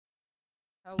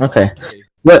Hello, Okay. everybody.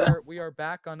 What? We are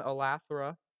back on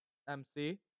Alathara,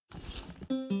 MC.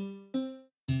 Give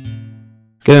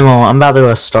me a moment. I'm about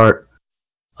to start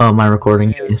my recording.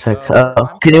 Give me a And sec.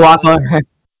 I'm Can you walk currently,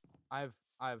 over?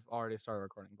 I've already started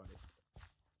recording, buddy.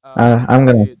 I'm I'm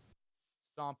gonna. currently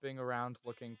stomping around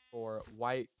looking for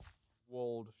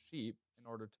white-wooled sheep in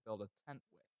order to build a tent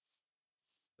with.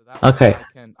 So that way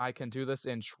Okay. I can do this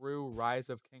in true Rise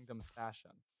of Kingdoms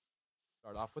fashion.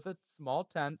 Start off with a small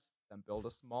tent, then build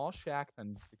a small shack,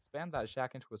 then expand that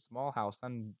shack into a small house,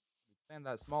 then expand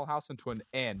that small house into an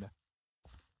inn.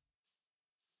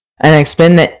 And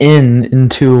expand the inn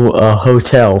into a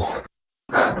hotel.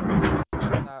 Is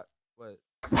that what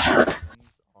inns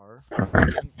are?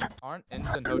 Aren't inns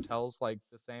and hotels like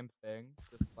the same thing?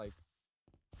 Just like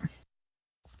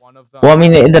one of them. Well, I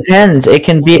mean, it depends. It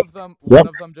can be. One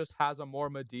of them just has a more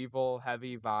medieval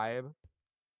heavy vibe.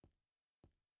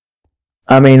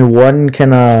 I mean, one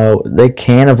can. They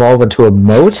can evolve into a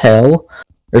motel.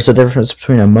 There's a difference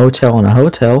between a motel and a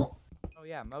hotel. Oh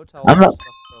yeah, motels are stuff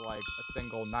for like a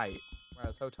single night,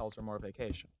 whereas hotels are more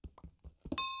vacation.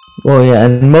 Well, yeah,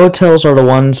 and motels are the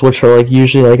ones which are like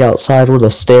usually like outside, where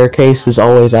the staircase is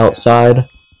always outside,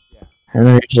 Yeah. and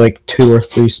they're usually like 2 or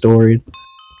 3 storied.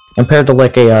 Compared to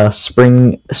like a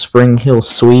Spring Hill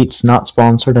Suites, not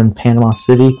sponsored in Panama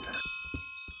City.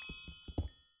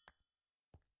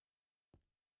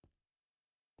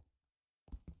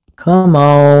 Come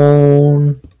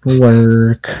on,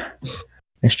 work.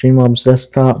 My Streamlabs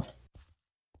desktop.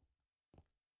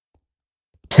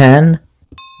 10,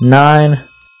 9,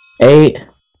 8,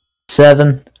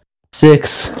 7,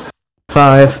 6,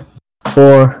 5,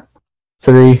 4,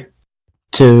 3,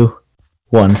 2,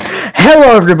 1.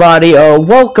 Hello, everybody.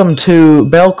 Welcome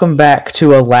back to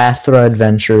Alathara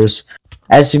Adventures.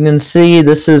 As you can see,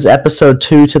 this is episode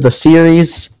 2 to the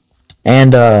series,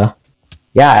 and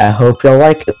yeah, I hope y'all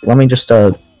like it. Let me just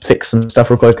fix some stuff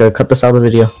real quick. Cut this out of the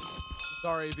video.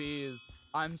 Sorry, bees.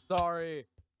 I'm sorry.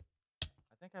 I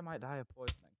think I might die of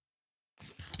poisoning.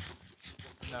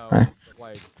 No, Right. but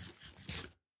like.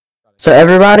 So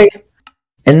everybody,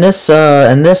 in this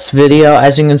video,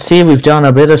 as you can see, we've done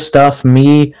a bit of stuff.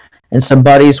 Me and some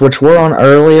buddies, which were on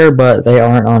earlier, but they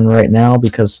aren't on right now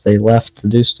because they left to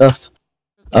do stuff.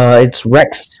 It's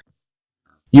Rex.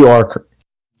 You are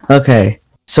okay.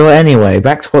 So anyway,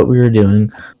 back to what we were doing.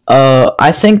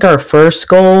 I think our first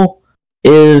goal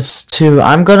is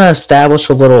I'm gonna establish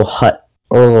a little hut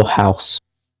or a little house,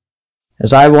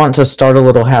 as I want to start a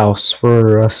little house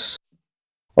for us.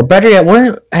 Or better yet,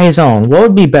 what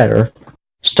would be better?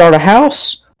 Start a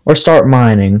house or start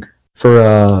mining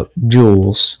for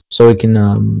jewels, so we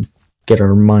can get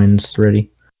our mines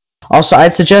ready. Also,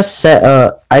 I'd suggest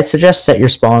set your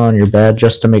spawn on your bed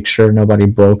just to make sure nobody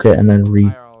broke it and then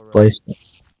replace it.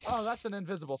 Oh, that's an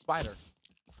invisible spider.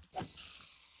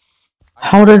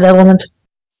 How did element?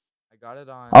 I got it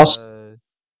on Also,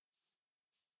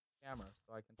 camera,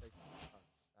 so I can take that.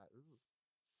 Ooh,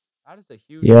 that is a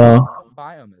huge. Yeah. What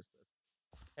biome is this?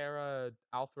 Terra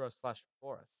Althra /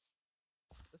 forest.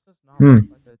 This is not like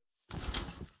a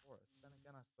forest. Then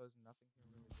again, I suppose nothing here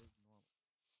really is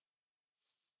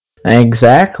normal.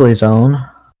 Exactly, Zone.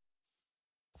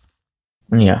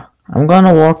 Yeah, I'm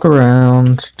gonna walk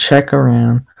around, check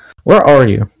around. Where are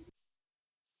you?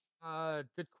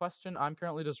 Good question. I'm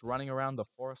currently just running around the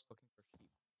forest looking for sheep,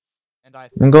 and I I'm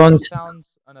think going this to.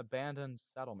 sounds an abandoned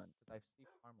settlement because I see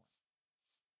farmland.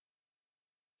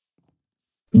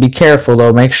 Be careful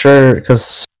though. Make sure,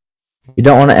 because you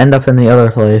don't want to end up in the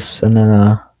other place and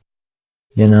then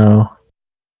you know,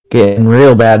 get in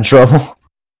real bad trouble.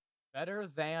 Better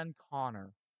than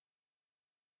Connor.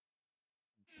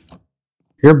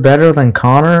 You're better than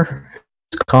Connor?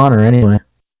 Who's Connor anyway?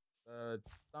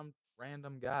 Some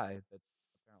random guy that's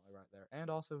apparently right there, and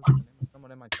also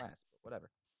someone in my class, but whatever.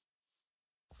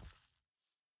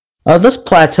 Oh, this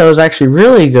plateau is actually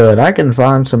really good. I can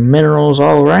find some minerals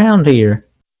all around here.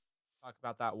 Talk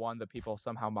about that one that people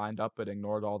somehow mined up but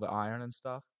ignored all the iron and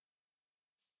stuff.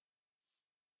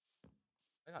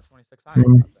 I got 26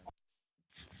 iron.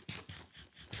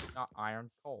 Not iron,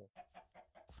 coal.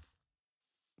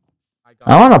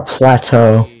 I want a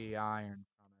plateau. Iron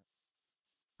from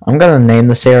it. I'm gonna name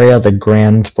this area the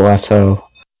Grand Plateau.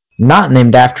 Not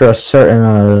named after a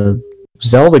certain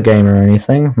Zelda game or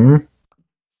anything.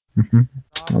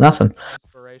 Nothing.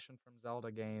 Inspiration from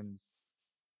Zelda games.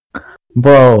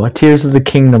 Bro, Tears of the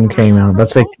Kingdom came out.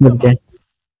 That's a good game.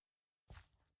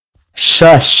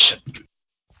 Shush.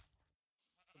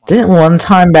 Didn't one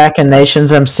time back in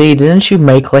Nations MC, didn't you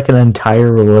make like an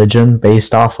entire religion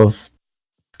based off of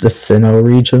the Sinnoh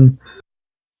region?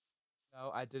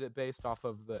 No, I did it based off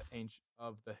of the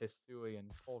of the Hisuian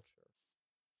culture.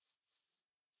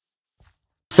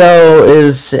 So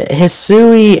is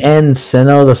Hisui and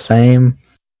Sinnoh the same?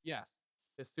 Yes,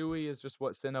 Hisui is just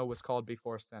what Sinnoh was called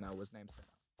before Sinnoh was named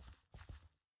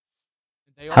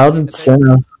Sinnoh. How did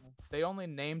Sinnoh? They only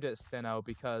named it Sinnoh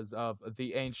because of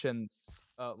the ancients,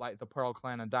 like the Pearl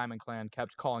Clan and Diamond Clan,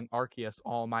 kept calling Arceus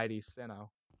Almighty Sinnoh.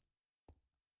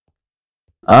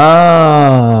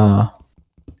 Ah.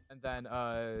 And then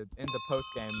in the post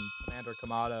game, Commander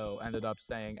Kamado ended up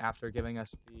saying, after giving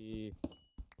us the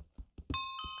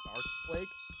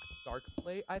Dark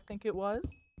Plate, I think it was.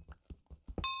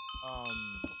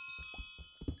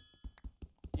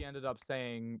 He ended up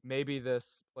saying maybe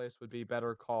this place would be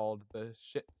better called the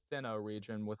Sinnoh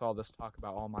region with all this talk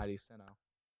about Almighty Sinnoh.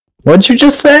 What'd you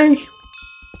just say?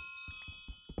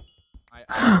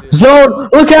 I Zone,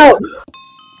 look out!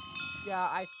 Yeah,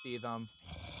 I see them.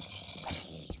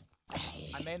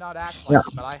 I may not act like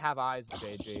it, but I have eyes,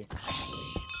 JG.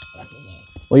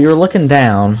 Well, you were looking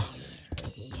down.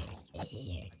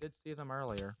 I did see them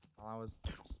earlier while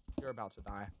you're about to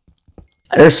die.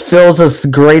 There's Phil's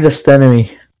greatest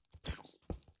enemy.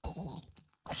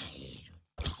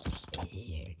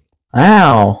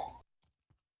 Ow.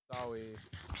 Sorry.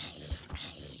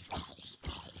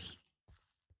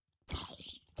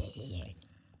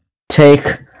 Take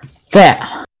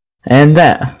that. And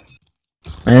that.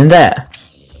 And that.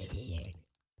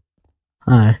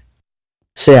 Alright.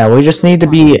 So yeah, we just need to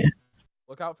be...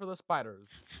 Look out for the spiders.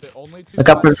 The only two Look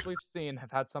out for... spiders we've seen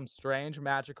have had some strange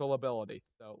magical ability,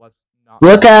 so let's not...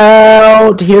 Look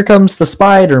out! Here comes the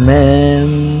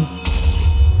Spider-Man.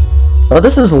 Oh,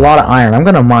 this is a lot of iron. I'm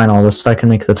gonna mine all this so I can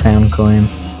make the town claim.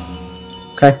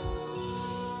 Okay.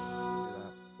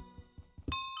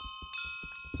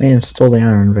 Man, stole the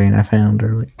iron vein I found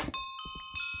earlier.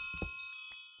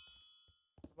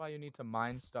 That's why you need to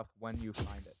mine stuff when you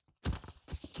find it.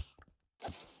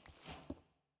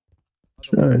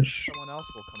 Otherwise, someone else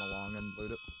will come along and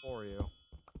loot it for you.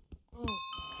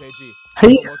 JG,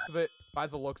 by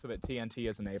the looks of it, TNT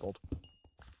is enabled.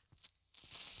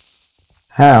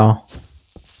 How?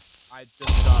 I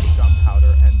just got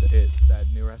gunpowder and it said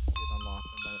new recipe is unlocked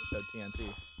and then it showed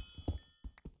TNT.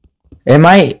 It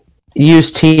might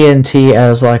use TNT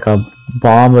as like a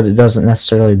bomb, but it doesn't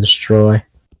necessarily destroy.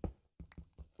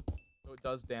 So it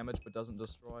does damage but doesn't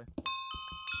destroy?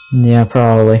 Yeah,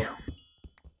 probably.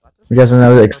 It doesn't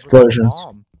know the explosions.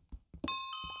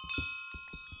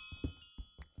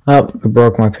 Oh, it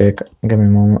broke my pick. Give me a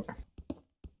moment. That's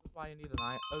why you need an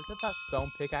iron. Oh, is that stone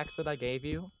pickaxe that I gave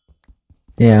you?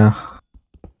 Yeah.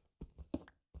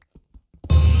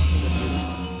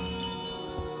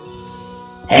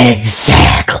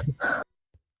 Exactly.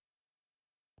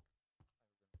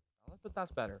 But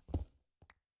that's better.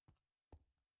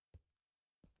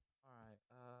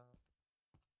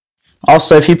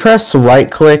 Also, if you press right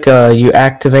click, you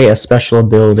activate a special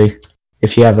ability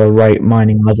if you have a right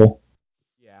mining level.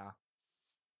 Yeah.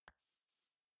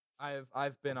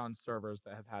 I've been on servers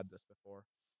that have had this before.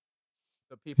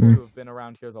 The people who have been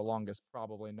around here the longest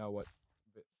probably know what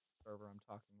server I'm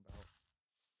talking about.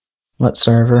 What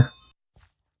server?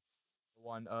 The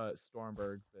one the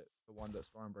one that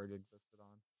Stormberg existed on.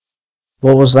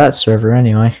 What was that server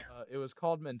anyway? It was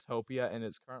called Mintopia and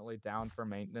it's currently down for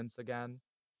maintenance again.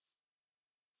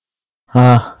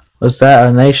 Was that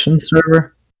a nation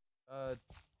server?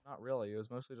 Not really. It was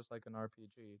mostly just like an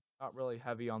RPG. Not really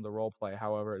heavy on the roleplay,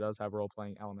 however, it does have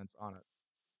role-playing elements on it.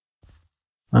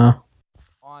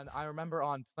 I remember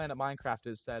on Planet Minecraft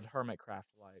it said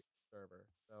Hermitcraft-like server,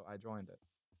 so I joined it.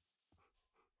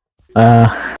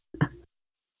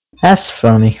 That's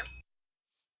funny.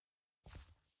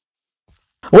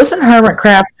 Wasn't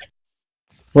Hermitcraft...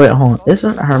 Wait, hold on.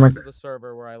 Isn't Hermitcraft... the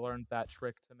server where I learned that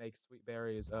trick to make sweet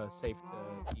berries safe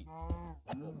to eat.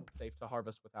 Safe to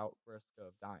harvest without risk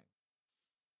of dying.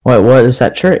 Wait, what is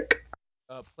that trick?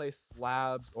 Place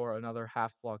slabs or another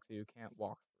half block that you can't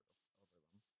walk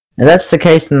through. If that's the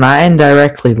case, then I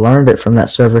indirectly learned it from that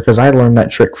server because I learned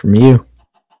that trick from you.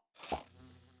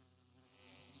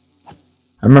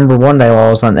 I remember one day while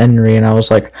I was on Enry and I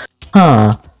was like,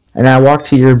 huh. And I walked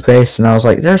to your base and I was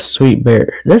like, there's sweet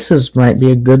bear. Might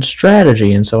be a good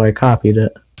strategy. And so I copied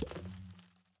it.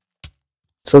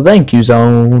 So thank you,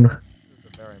 Zone. This is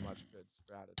a very much good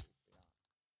strategy.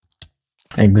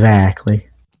 Exactly.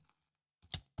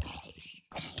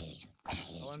 I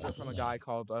learned it from a guy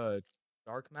called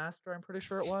Dark Master, I'm pretty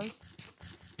sure it was.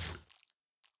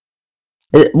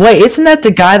 Wait, isn't that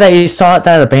the guy that you saw at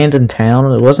that abandoned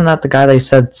town? Wasn't that the guy that you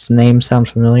said's name sounds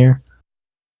familiar?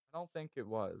 I don't think it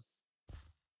was.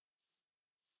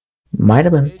 Might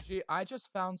have been. I just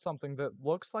found something that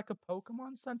looks like a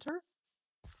Pokemon Center.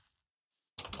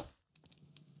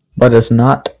 But it's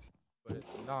not. But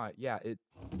it's not. Yeah, it's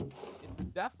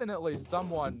definitely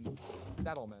someone's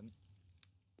settlement.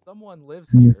 Someone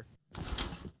lives here.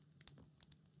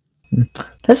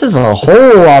 This is a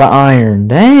whole lot of iron.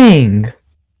 Dang.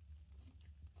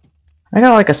 I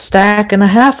got like a stack and a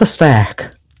half a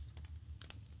stack.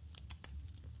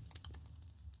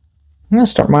 I'm gonna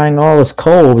start mining all this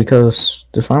coal because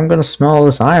if I'm gonna smell all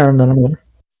this iron, then I'm gonna.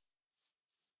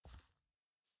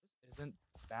 This isn't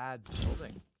bad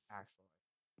building, actually.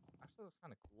 Actually, it's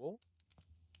kind of cool.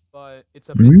 But it's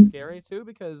a bit scary, too,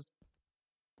 because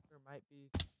there might be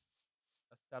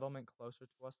a settlement closer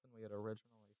to us than we had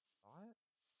originally thought.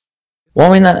 Well,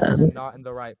 I mean, We're not in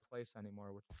the right place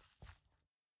anymore.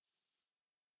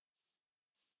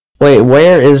 wait,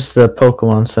 where is the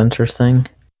Pokemon Center thing?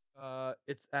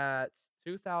 It's at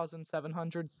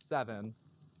 2,707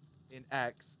 in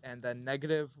X, and then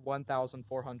negative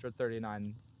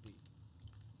 1,439 Y.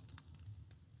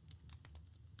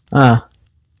 Ah.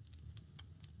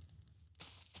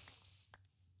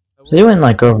 So you went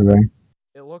like over there.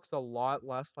 It looks a lot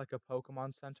less like a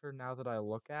Pokemon Center now that I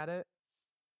look at it.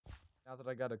 Now that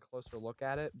I got a closer look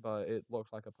at it, but it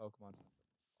looks like a Pokemon Center.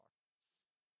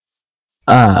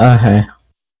 Ah, okay.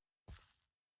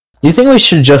 You think we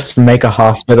should just make a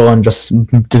hospital and just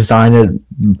design it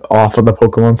off of the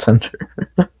Pokemon Center?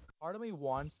 Part of me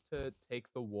wants to take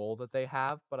the wool that they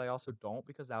have, but I also don't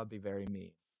because that would be very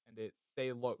mean. And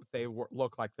they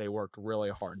look like they worked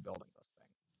really hard building this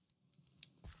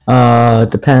thing.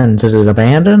 Depends. Is it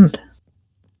abandoned?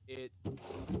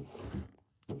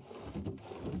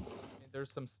 There's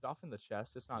some stuff in the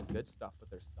chest. It's not good stuff, but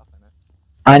there's stuff in it.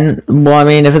 Well, I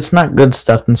mean, if it's not good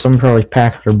stuff, then someone probably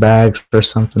packed their bags or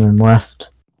something and left.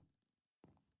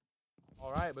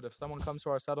 Alright, but if someone comes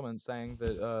to our settlement saying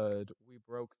that we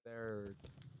broke their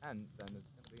tent, then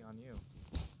it's gonna be on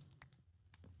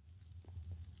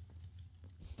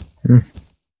you.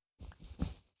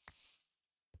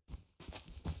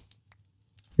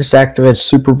 Just activated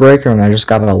Super Breaker and I just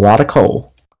got a lot of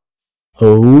coal.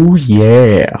 Oh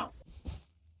yeah.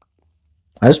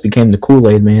 I just became the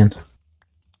Kool-Aid man.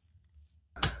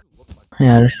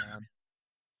 Yeah.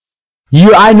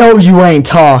 I know you ain't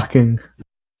talking.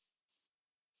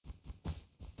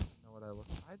 Know what I look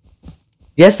like?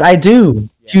 Yes, I do.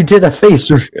 Yeah. You did a face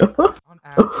reveal. On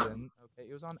accident. Okay,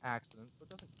 it was on accident, so it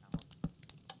doesn't count.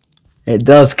 It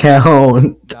does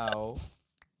count. No.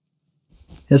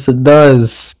 Yes, it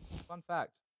does. Fun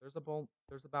fact: there's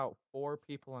about 4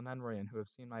 people in Enrian who have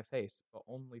seen my face, but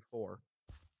only 4.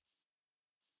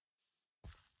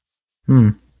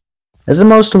 Isn't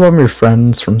most of them your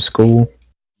friends from school?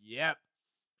 Yep.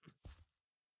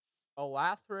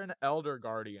 Alathara Elder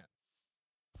Guardian.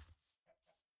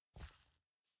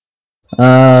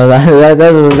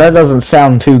 That doesn't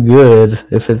sound too good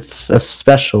if it's a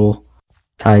special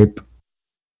type.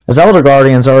 As Elder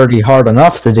Guardian's already hard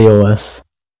enough to deal with.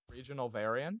 Regional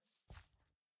variant?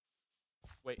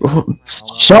 Wait.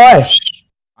 Shush!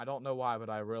 I don't know why, but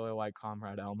I really like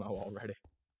Comrade Elmo already.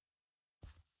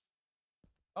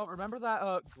 Oh, remember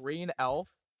that green elf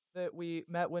that we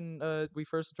met when we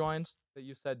first joined? That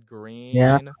you said green?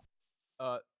 Yeah.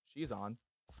 She's on.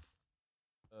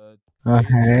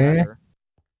 Okay.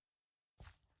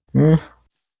 I'm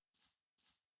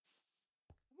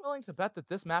willing to bet that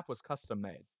this map was custom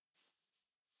made.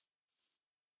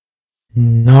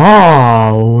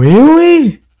 No,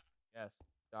 really? Yes,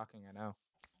 shocking, I know.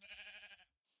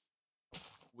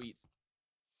 Wheat.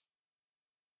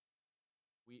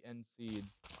 Wheat and seeds.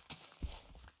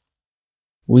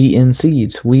 Wheat and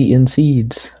seeds. Wheat and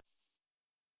seeds.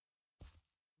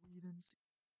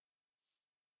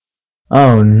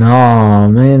 Oh no,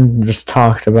 man just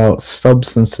talked about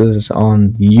substances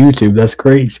on YouTube. That's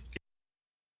crazy.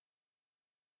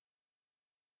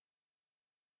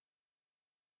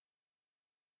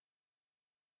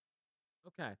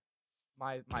 Okay.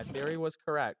 My theory was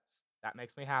correct. That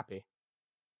makes me happy.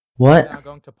 What? Now I'm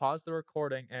going to pause the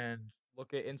recording and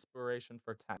look at inspiration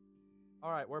for 10.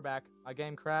 Alright, we're back. My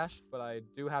game crashed, but I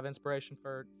do have inspiration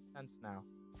for tents now.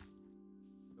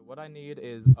 So what I need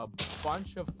is a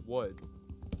bunch of wood.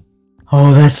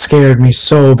 Oh, that scared me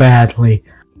so badly.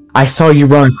 I saw you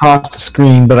run across the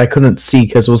screen, but I couldn't see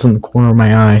because it was in the corner of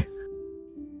my eye.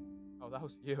 Oh, that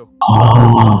was you.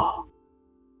 Oh.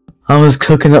 I was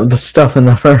cooking up the stuff in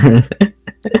the furnace.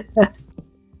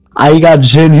 I got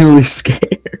genuinely scared.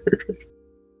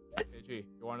 Hey, G,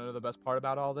 you want to know the best part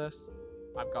about all this?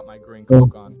 I've got my green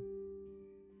cloak on.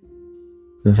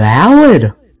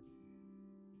 Valid.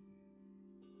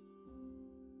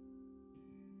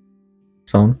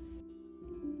 Son?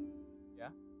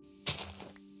 Yeah?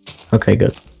 Okay,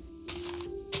 good.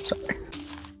 Sorry.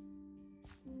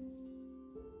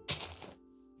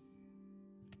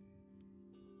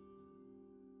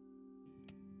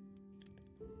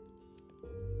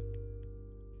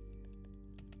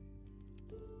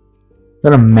 I'm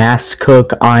gonna mass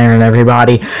cook iron,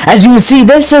 everybody. As you can see,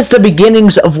 this is the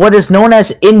beginnings of what is known as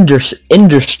dang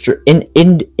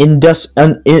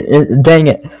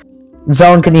it.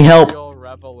 Zone, can you help? Industrial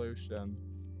Revolution.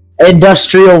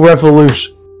 Industrial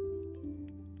Revolution.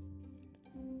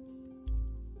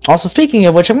 Also, speaking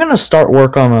of which, I'm gonna start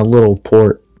work on a little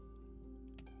port.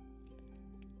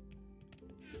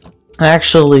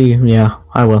 Actually, yeah,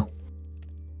 I will.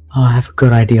 Oh, I have a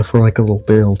good idea for like a little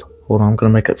build. Hold on, I'm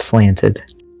gonna make it slanted.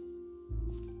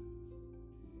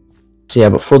 So yeah,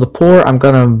 but for the port, I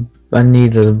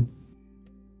need to...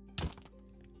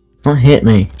 Don't hit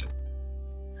me.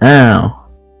 Ow.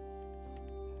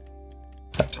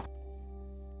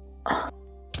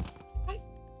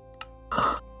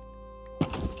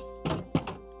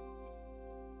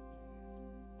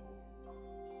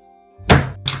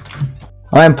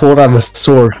 I am pulled out a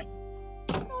sword.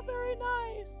 Oh, very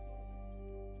nice.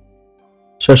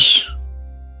 Shush.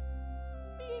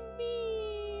 Being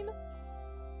mean.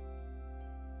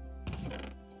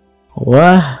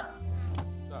 What?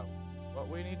 So, what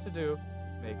we need to do is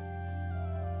make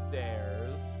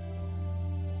stairs.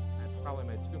 I probably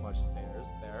made too much stairs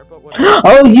there, but whatever.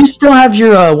 Oh, you still have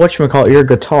your, whatchamacallit, your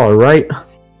guitar, right?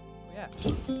 Yeah.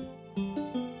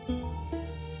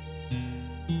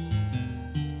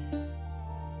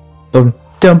 Bum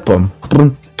dum bum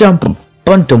bum dum bum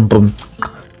bum dum bum.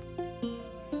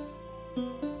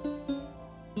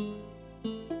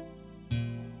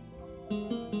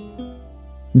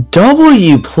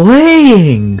 W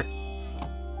playing.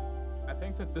 I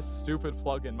think that this stupid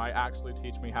plugin might actually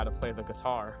teach me how to play the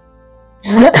guitar.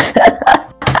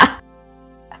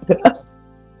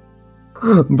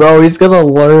 Bro, he's gonna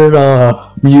learn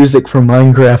music from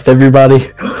Minecraft,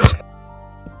 everybody.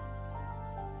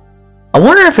 I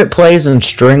wonder if it plays in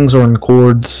strings or in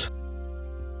chords.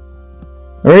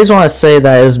 The reason why I say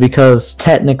that is because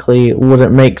technically it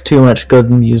wouldn't make too much good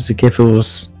music if it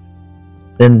was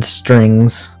in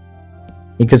strings.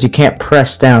 Because you can't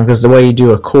press down, because the way you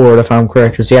do a chord, if I'm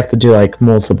correct, is you have to do like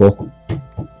multiple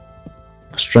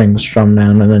strings strum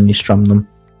down and then you strum them.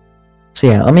 So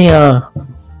yeah, let me where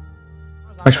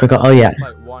should we go? Oh yeah.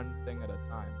 Like one thing at a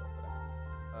time,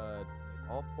 but whatever.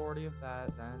 All 40 of that,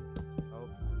 then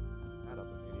that up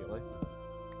immediately.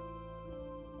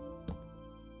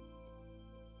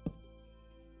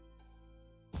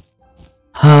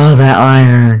 Oh, that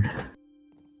iron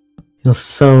feels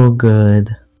so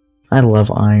good. I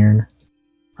love iron.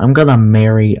 I'm gonna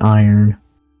marry iron.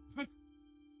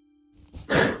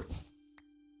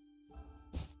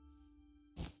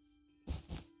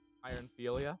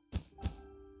 Ironphilia?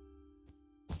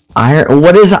 Iron?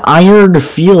 What is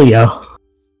ironphilia?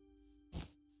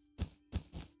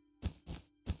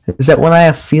 Is that when I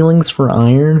have feelings for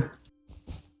iron?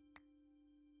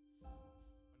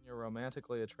 When you're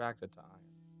romantically attracted to iron.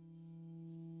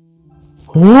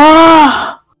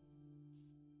 What?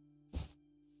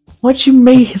 Why'd you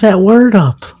make that word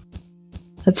up?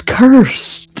 That's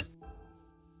cursed.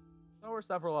 There were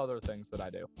several other things that I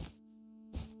do.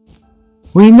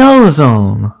 We know,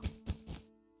 Zone.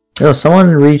 Yo,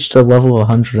 someone reached a level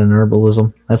 100 in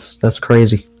herbalism. That's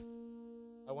crazy.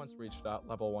 I once reached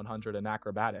level 100 in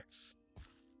acrobatics.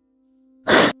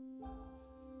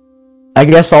 I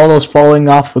guess all those falling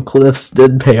off the cliffs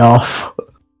did pay off.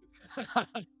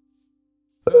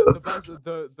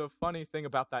 The funny thing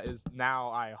about that is now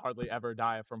I hardly ever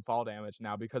die from fall damage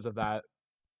now because of that.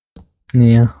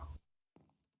 Yeah.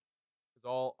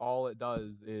 Because all it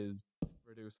does is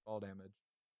reduce fall damage.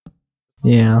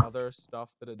 Yeah. Other stuff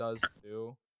that it does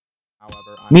too.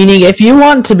 However, Meaning, if you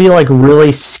want to be like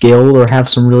really skilled or have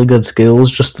some really good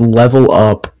skills, just level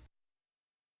up.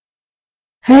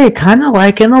 Hey, kind of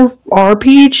like in a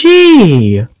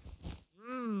RPG.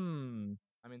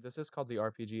 I mean, this is called the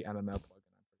RPG MMO plugin.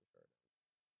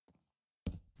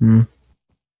 Hmm.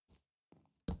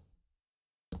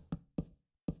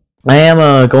 I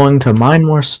am going to mine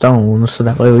more stone so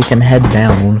that way we can head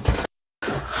down.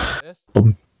 This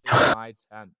is my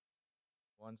tent.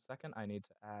 1 second, I need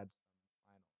to add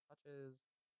some final touches.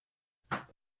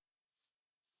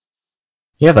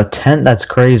 You have a tent? That's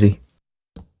crazy.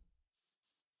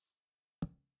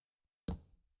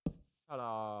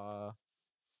 Ta-da!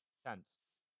 Tent.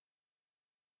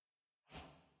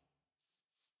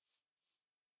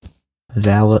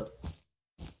 Valid.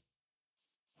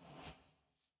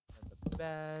 The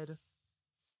bed.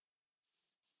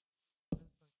 Go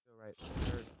right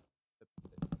there.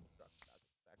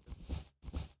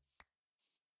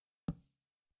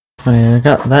 Oh yeah, I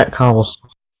got that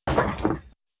cobblestone. I'm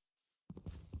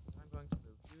going to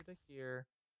move you to here.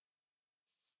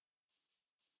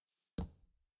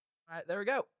 Alright, there we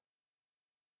go.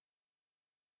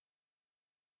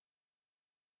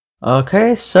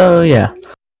 Okay, so yeah.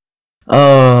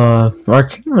 Our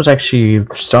kingdom is actually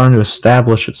starting to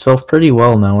establish itself pretty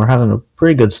well now. We're having a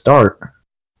pretty good start.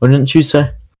 Wouldn't you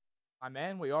say? My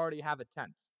man, we already have a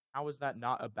tent. How is that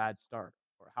not a bad start?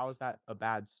 Or how is that a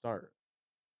bad start?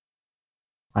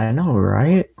 I know,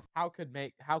 right? How could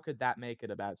that make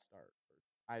it a bad start?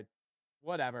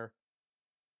 Whatever.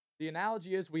 The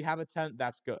analogy is we have a tent,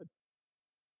 that's good.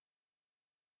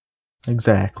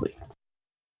 Exactly.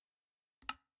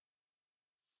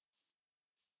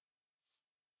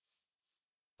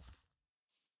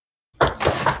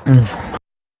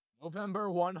 November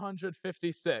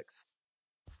 156th.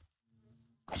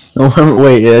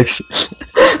 Wait, actually.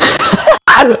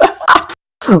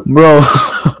 Bro.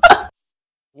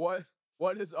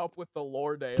 What is up with the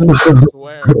lore day? I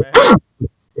swear, man.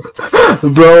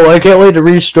 Bro, I can't wait to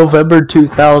reach November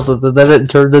 2000 and then it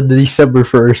turned into December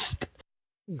 1st.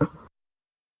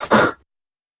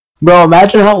 Bro,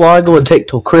 imagine how long it would take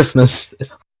till Christmas.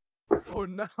 Oh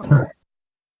no.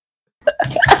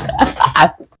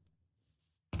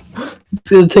 It's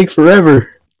gonna take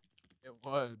forever. It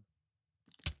would.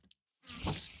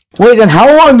 Wait, then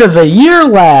how long does a year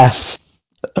last?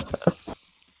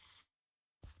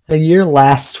 A year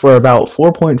lasts for about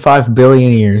 4.5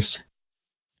 billion years.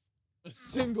 A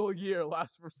single year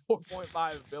lasts for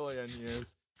 4.5 billion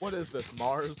years. What is this,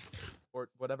 Mars? Or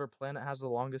whatever planet has the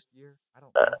longest year? I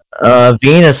don't know.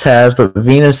 Venus has, but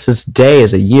Venus's day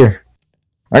is a year.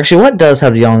 Actually, what does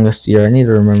have the longest year? I need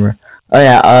to remember. Oh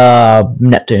yeah,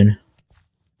 Neptune.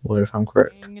 What if I'm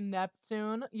correct?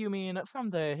 Neptune? You mean from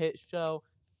the hit show?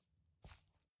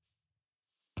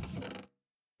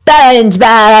 What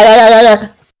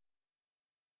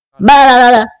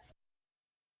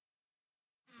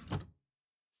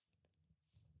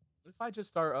if I just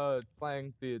start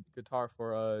playing the guitar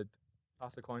for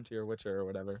toss a coin to your witcher or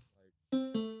whatever?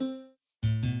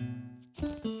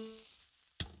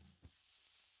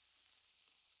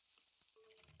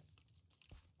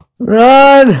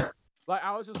 Run! Like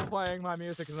I was just playing my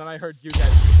music and then I heard you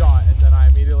get shot and then I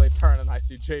immediately turn and I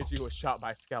see JG was shot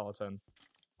by skeleton.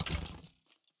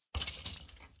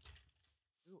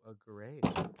 Ooh, a grave.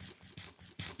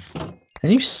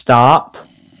 Can you stop?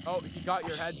 Oh, you got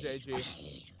your head, JG.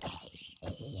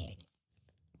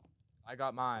 I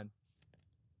got mine.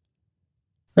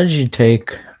 What did you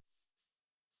take?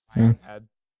 My head.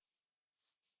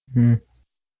 Hmm.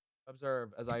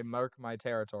 Observe as I mark my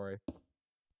territory.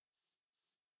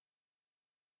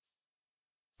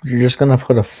 You're just gonna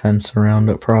put a fence around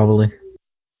it, probably.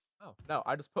 Oh, no,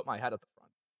 I just put my head at the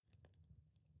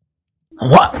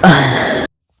front. What?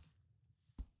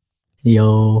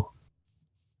 Yo.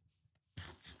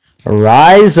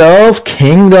 Rise of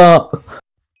Kingdom!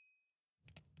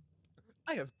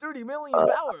 I have 30 million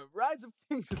power! Rise of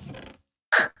Kingdom!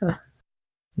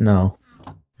 No.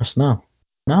 Just no.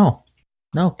 No.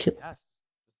 No, kill. Yes.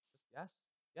 Yes.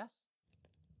 Yes.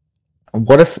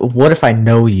 What if I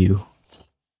know you?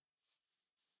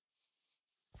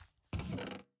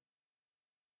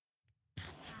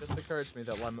 Just occurred to me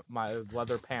that my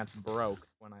leather pants broke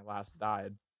when I last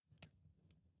died.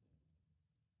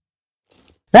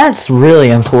 That's really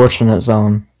unfortunate,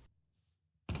 Zone.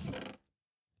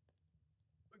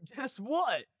 Guess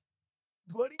what?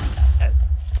 What do you guess?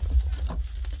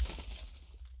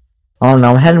 Oh no,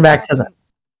 I'm heading back to the...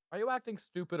 Are you acting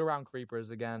stupid around creepers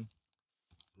again?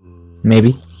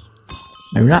 Maybe.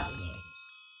 Maybe not.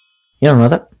 You don't know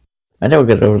that. I don't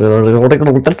get over there.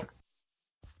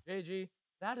 JG,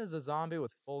 that is a zombie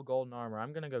with full golden armor.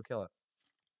 I'm gonna go kill it.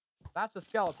 That's a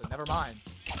skeleton, never mind.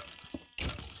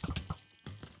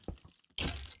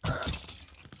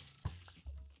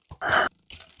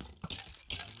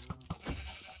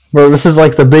 Bro, this is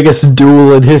like the biggest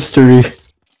duel in history.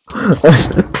 I'm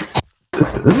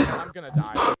gonna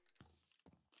die.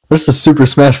 This is Super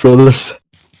Smash Brothers.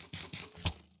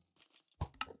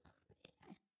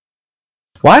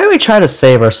 Why do we try to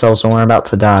save ourselves when we're about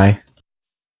to die?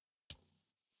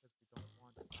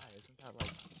 Isn't that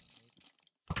like...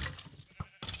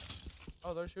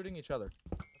 Oh, they're shooting each other.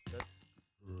 That's good.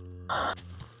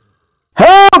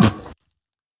 Help!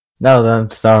 No,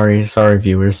 I'm sorry. Sorry,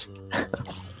 viewers.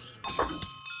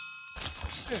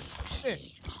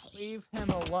 Leave him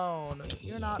alone.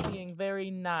 You're not being very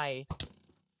nice.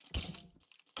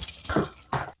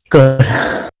 Good.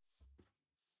 Hey,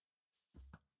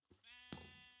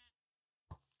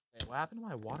 what happened to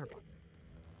my water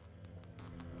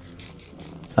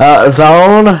bucket?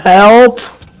 Zone, help!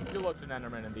 You looked an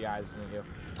Enderman in the eyes, didn't you?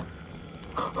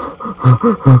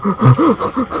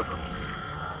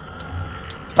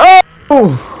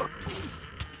 Oh!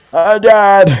 I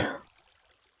died.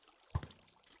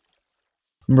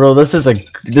 Bro,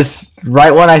 this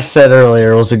right what I said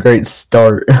earlier was a great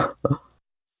start.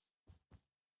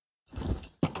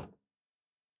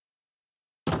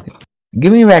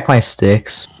 Give me back my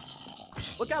sticks.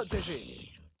 Look out, JG.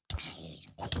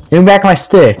 Give me back my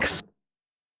sticks.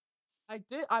 I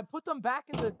did. I put them back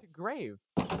in the grave.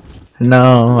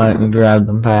 No, I grabbed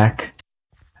them back.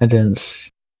 I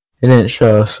didn't. It didn't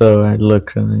show, so I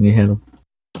looked and then you hit them.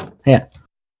 Yeah.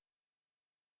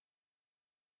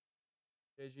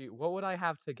 JG, what would I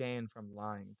have to gain from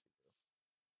lying?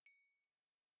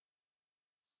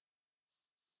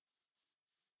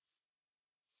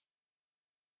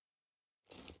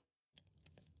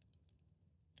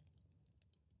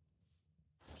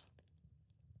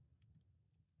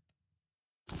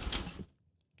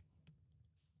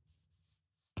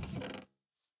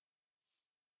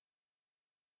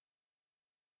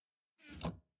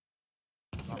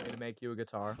 Want me to make you a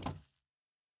guitar?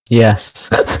 Yes.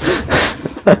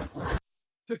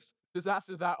 Just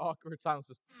after that awkward silence,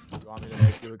 just, you want me to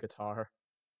make you a guitar?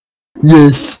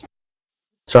 Yes.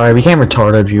 Sorry, I became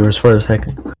retarded, viewers, for a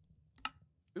second.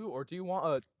 Ooh, or do you want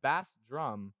a bass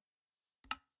drum?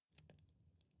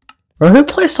 Bro, who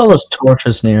placed all those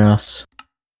torches near us?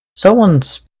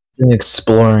 Someone's been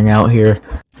exploring out here.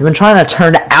 They've been trying to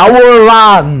turn our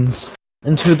lands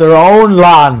into their own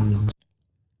land.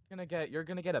 You're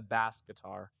gonna get a bass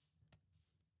guitar.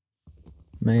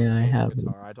 May I have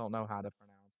guitar? I don't know how to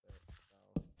pronounce it.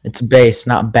 So. It's bass,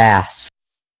 not bass.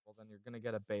 Well, then you're gonna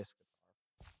get a bass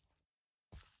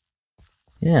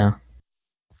guitar.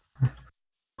 Yeah.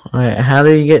 Alright, how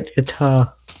do you get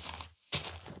guitar?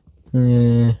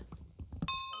 Don't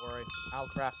worry, I'll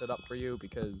craft it up for you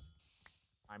because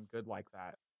I'm good like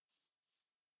that.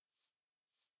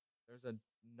 There's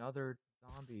another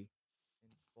zombie in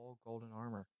full golden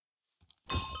armor.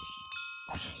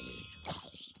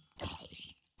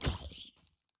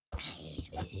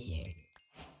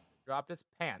 Dropped his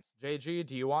pants. JG,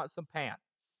 do you want some pants?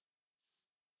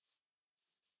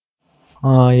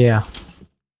 Oh, yeah.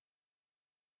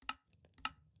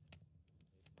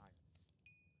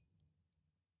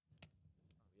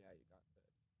 Yeah, you got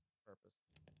the purpose.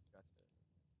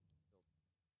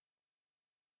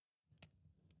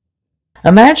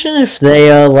 Imagine if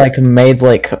they like made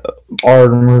like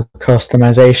armor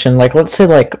customization, like let's say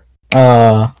like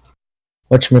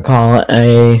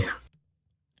whatchamacallit,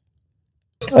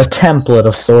 a template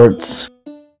of sorts.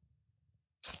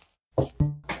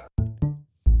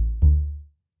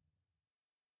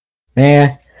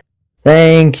 Yeah.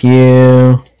 Thank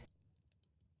you.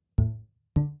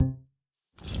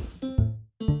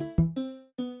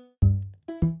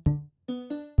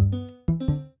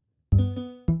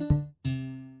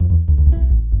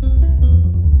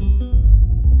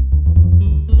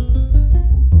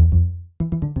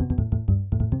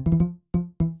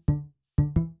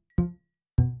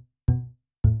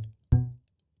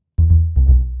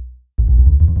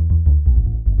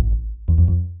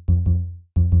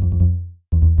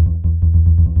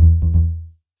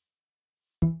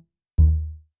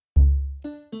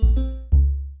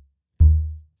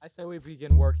 I say we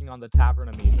begin working on the tavern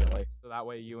immediately, so that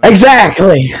way you.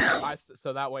 Exactly.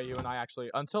 So that way you and I actually.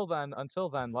 Until then,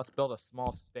 let's build a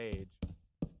small stage.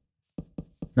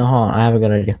 No, hold on. I have a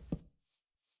good idea.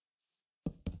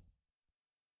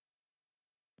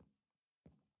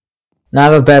 Now I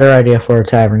have a better idea for a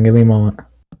tavern. Give me a moment.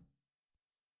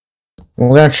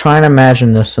 We're gonna try and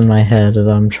imagine this in my head, as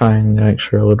I'm trying to make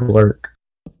sure it would work.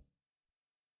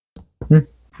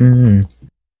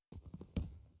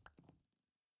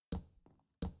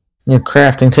 New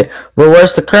crafting table. Well,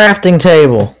 where's the crafting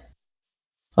table?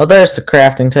 Oh, there's the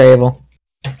crafting table.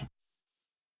 Oh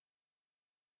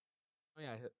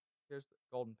yeah, here's the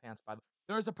golden pants. By the way,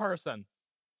 there's a person.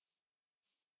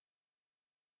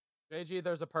 JG,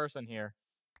 there's a person here.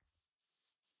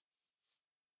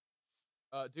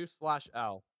 Do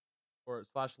 /L or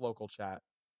 /local chat.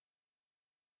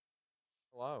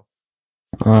 Hello.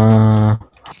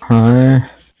 Hi.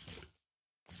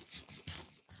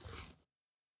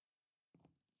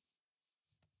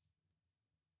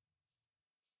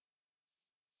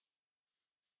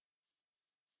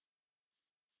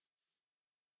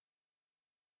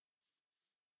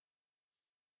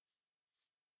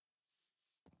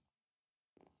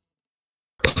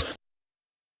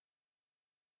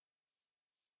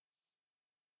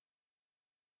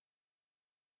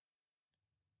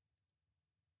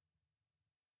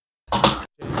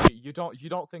 JG, you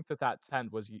don't think that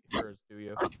tent was hers, do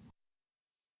you?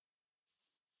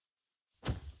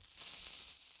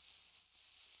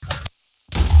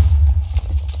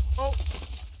 Oh.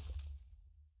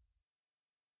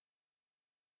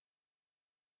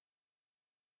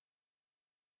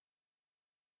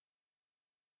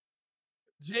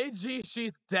 JG,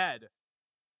 she's dead.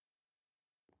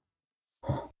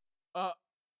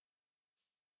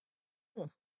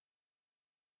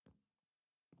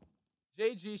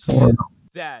 JG, she is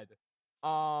dead.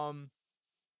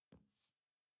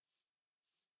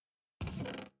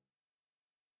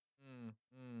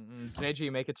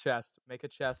 JG, make a chest. Make a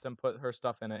chest and put her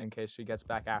stuff in it in case she gets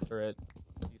back after it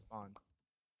despawns.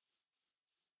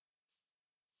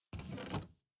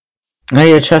 I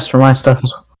need a chest for my stuff.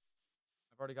 I've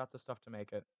already got the stuff to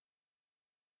make it.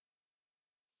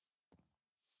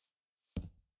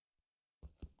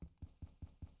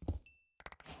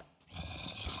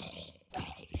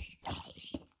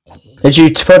 Did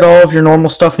you put all of your normal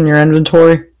stuff in your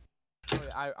inventory?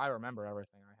 I remember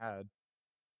everything I had.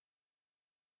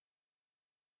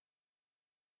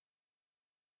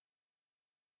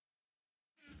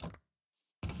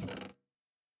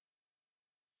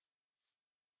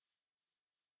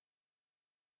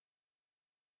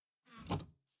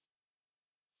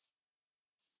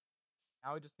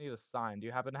 Now we just need a sign. Do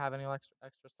you happen to have any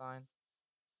extra signs?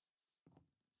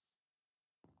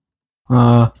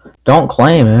 Don't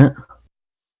claim it.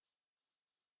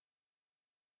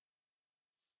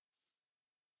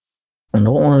 I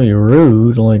don't want to be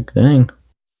rude, like, dang.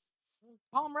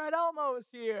 Comrade Elmo's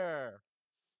here!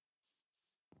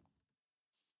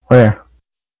 Where?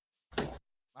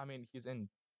 I mean, he's in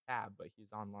tab, but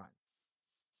he's online.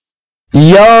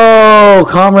 Yo,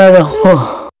 Comrade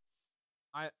Elmo!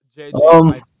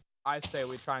 JG, I say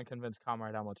we try and convince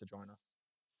Comrade Elmo to join us.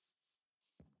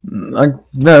 I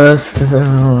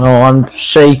don't know, I'm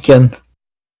shaken.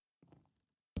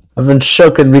 I've been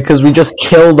shooken because we just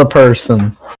killed a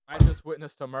person. I just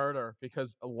witnessed a murder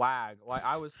because lag. Like,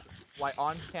 I was, like,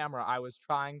 on camera, I was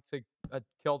trying to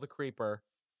kill the creeper.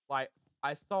 Like,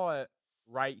 I saw it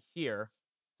right here,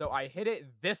 so I hit it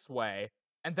this way,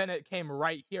 and then it came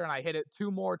right here, and I hit it 2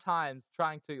 more times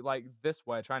trying to, like, this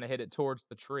way, trying to hit it towards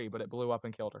the tree, but it blew up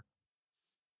and killed her.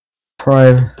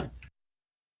 Private.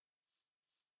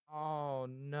 Oh,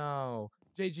 no.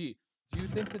 JG, do you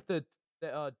think that the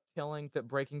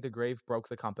breaking the grave broke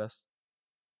the compass?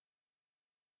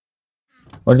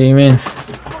 What do you mean?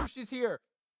 Oh, she's here!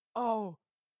 Oh.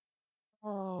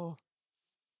 Oh.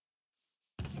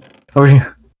 Over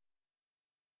here.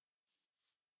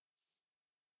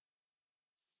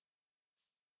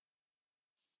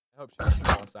 I hope she doesn't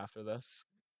kill us after this.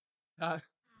 That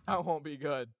won't be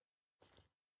good.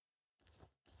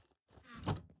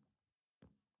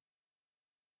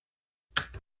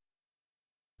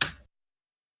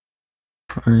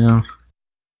 Yeah.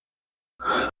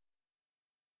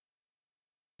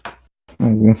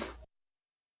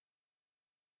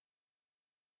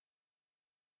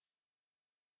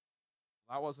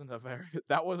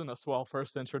 That wasn't a swell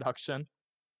first introduction.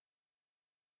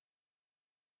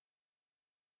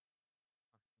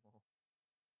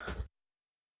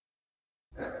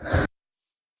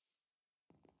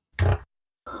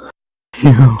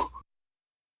 Ew.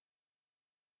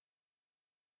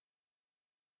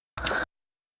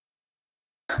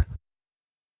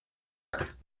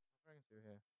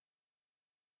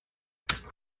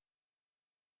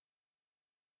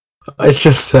 I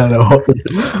just said it.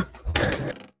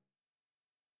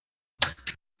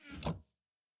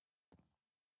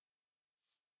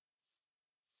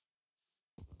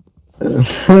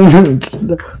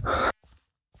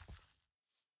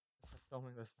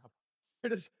 Filming this up.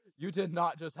 You did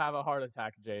not just have a heart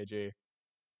attack, JG.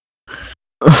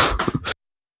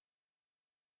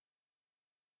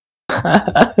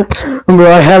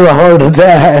 Bro, I had a heart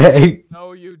attack.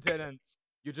 No, you didn't.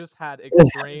 You just had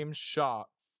extreme shock.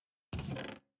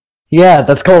 Yeah,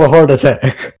 that's called a heart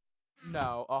attack.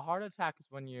 No, a heart attack is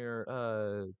when you're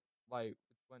like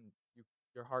when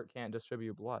your heart can't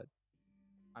distribute blood.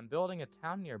 I'm building a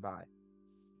town nearby.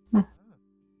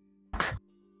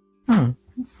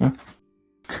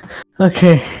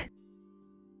 Okay.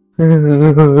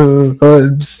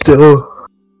 I'm still.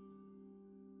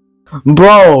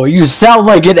 Bro, you sound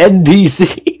like an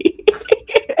NPC.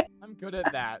 I'm good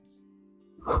at that.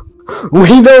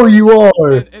 We know you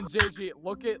are. And JG,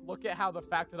 look at how the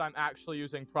fact that I'm actually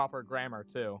using proper grammar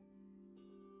too.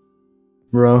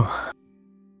 Bro.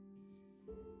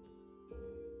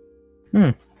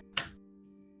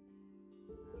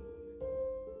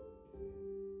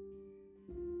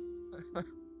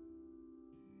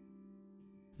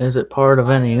 Is it part of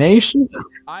any nation?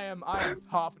 I am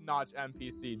top-notch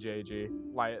NPC, JG.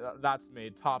 Like, that's me,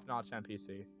 top-notch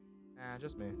NPC.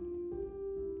 Just me.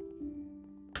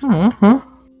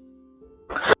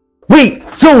 Wait!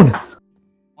 Zone!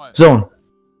 What? Zone.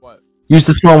 What? Use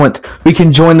this moment. We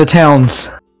can join the towns.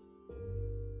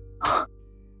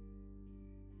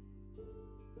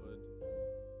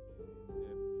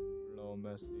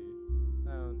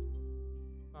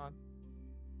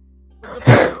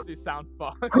 the privacy sound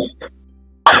fucked?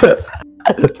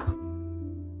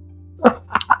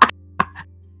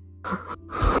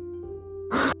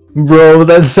 Bro,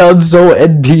 that sounds so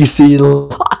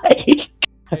NPC-like.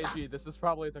 AG, this is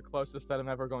probably the closest that I'm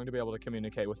ever going to be able to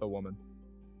communicate with a woman.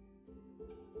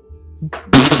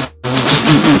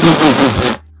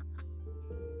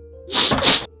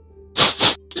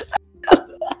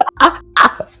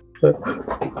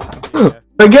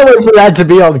 I can't wait for that to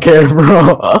be on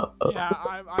camera. Yeah,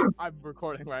 I'm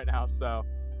recording right now, so.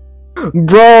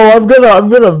 Bro, I'm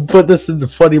gonna put this into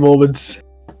funny moments.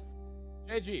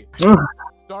 JG,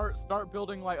 start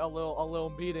building like a little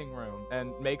meeting room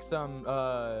and make some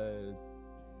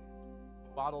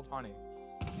bottled honey.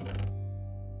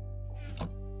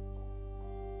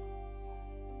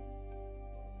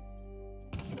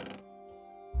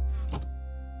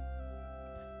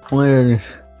 Where?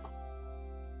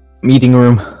 Meeting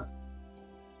room. How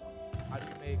do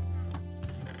you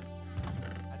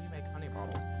make honey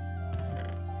bottles?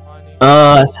 Honey.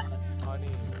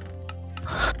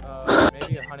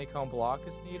 Maybe a honeycomb block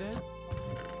is needed.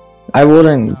 I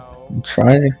wouldn't No.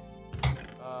 try.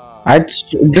 I'd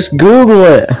just Google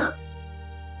it.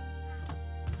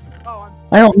 Oh,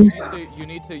 I don't. You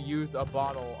need to use a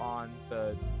bottle on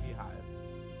the beehive.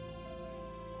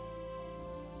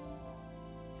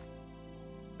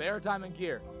 Bear diamond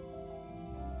gear.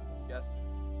 Yes,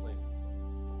 please.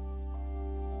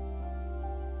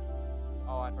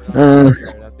 Oh, I forgot to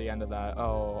say it at the end of that.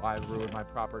 Oh, I ruined my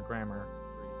proper grammar.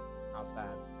 How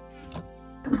sad.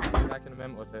 I can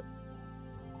amend with it.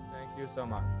 Thank you so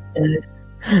much.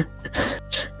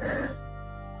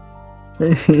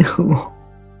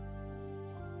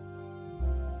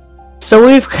 So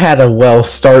we've had a well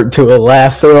start to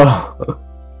Alathara.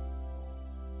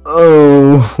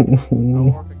 Oh. I'll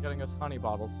work on getting us honey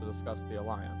bottles to discuss the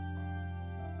alliance.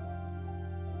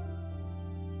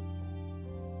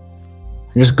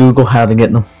 Just Google how to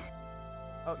get them.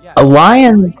 Oh yeah.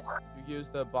 Alliance. You use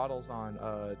the bottles on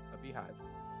a beehive.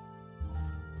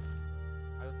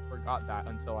 I just forgot that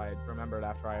until I remembered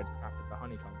after I had crafted the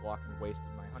honeycomb block and wasted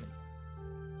my honey.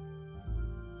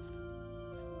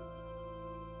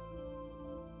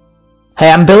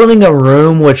 Hey, I'm building a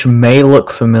room which may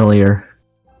look familiar.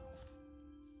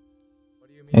 What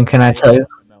do you mean? And can I tell you?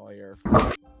 Familiar?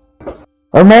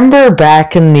 Remember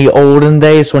back in the olden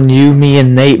days when you, me,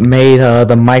 and Nate made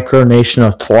the micronation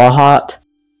of Tlahat?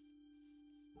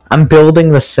 I'm building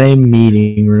the same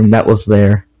meeting room that was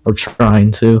there. Or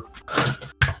trying to.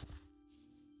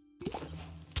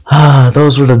 Ah,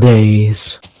 those were the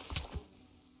days.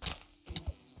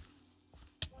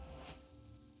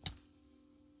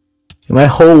 My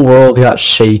whole world got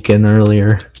shaken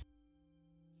earlier.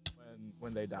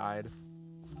 When they died.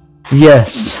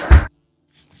 Yes.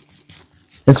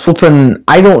 It's flipping.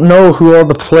 I don't know who are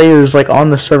the players like on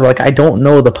the server. Like I don't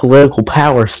know the political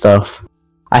power stuff.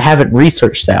 I haven't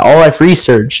researched that. All I've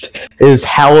researched is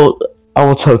how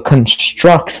to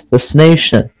construct this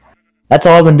nation. That's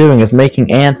all I've been doing is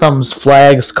making anthems,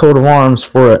 flags, coat of arms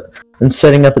for it, and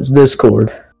setting up its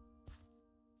Discord.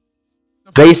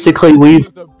 Basically,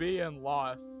 we've. The bee and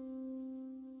lost.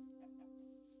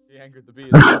 He angered the bee.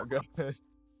 That's not good.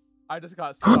 I just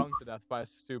got stung to death by a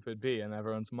stupid bee, and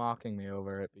everyone's mocking me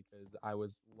over it because I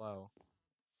was low.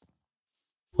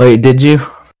 Wait, did you?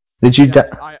 Did you? Yes,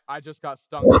 I just got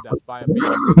stung to death by a bee.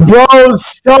 Bro,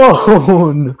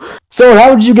 Stone. So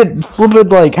how did you get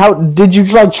flipped? Like, how did you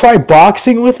like try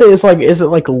boxing with it? Is it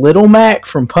like Little Mac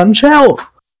from Punch Out?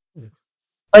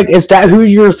 Like, is that who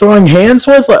you're throwing hands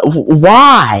with? Like,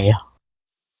 why?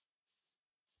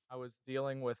 I was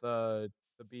dealing with the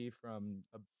bee from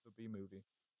the bee movie.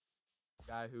 The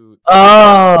guy who.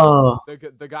 Oh.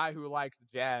 The guy who likes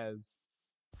jazz.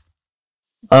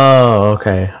 Oh,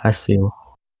 okay. I see.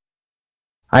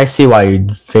 I see why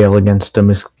you'd fail against him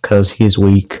is because he's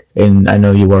weak, and I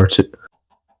know you are too.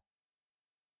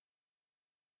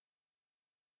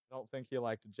 I don't think he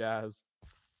liked jazz.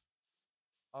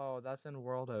 Oh, that's in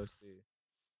World OC.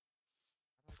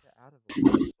 How do I get out of it?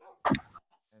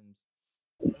 And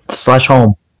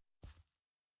 /home.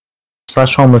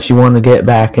 /home if you want to get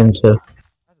back into.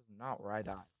 that is not where I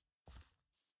died.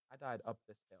 I died up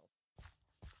this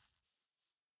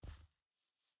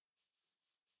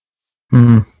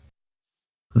hill.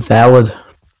 Valid.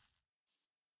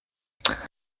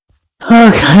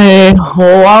 Okay,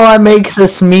 well, while I make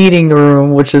this meeting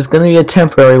room, which is going to be a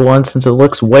temporary one since it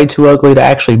looks way too ugly to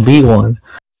actually be one,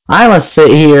 I must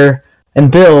sit here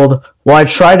and build while I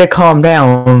try to calm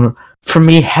down from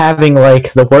me having,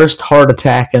 like, the worst heart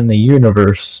attack in the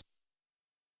universe.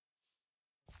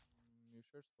 You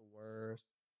sure it's the worst?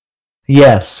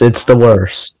 Yes, it's the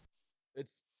worst.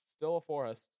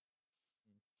 forest.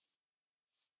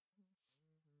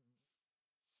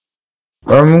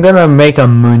 I'm gonna make a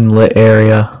moonlit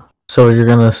area. So you're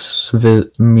gonna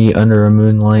meet under a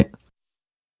moonlight.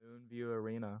 Moonview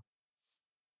Arena.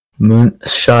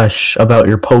 Shush about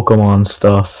your Pokemon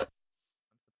stuff.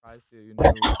 I'm surprised you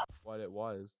knew what it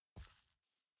was.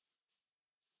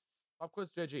 Pop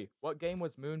quiz JG. What game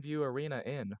was Moonview Arena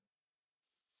in?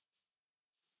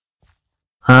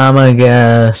 I'm gonna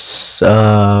guess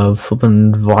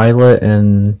flipping Violet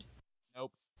and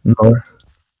Nope. North.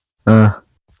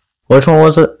 Which one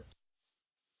was it?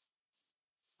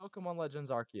 Pokemon Legends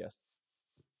Arceus.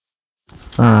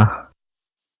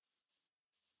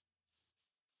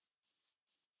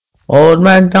 Old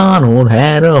MacDonald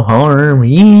had a farm,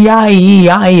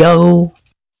 E-I-E-I-O.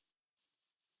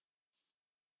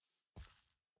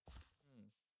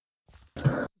 This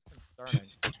is concerning.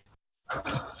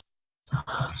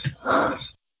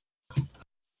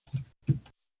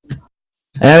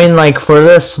 I mean, like, for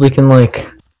this, we can, like,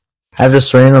 have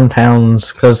just random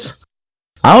towns, because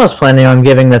I was planning on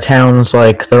giving the towns,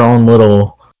 like, their own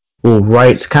little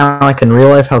rights, kind of like in real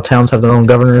life, how towns have their own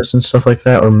governors and stuff like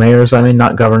that, or mayors, I mean,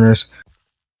 not governors.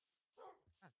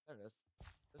 There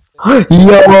it is.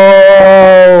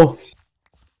 Yo!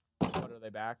 What, are they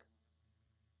back?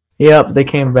 Yep, they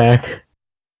came back.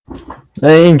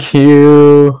 Thank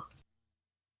you.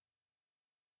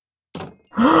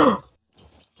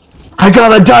 I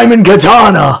got a diamond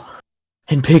katana!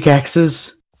 And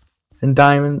pickaxes. And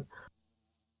diamond.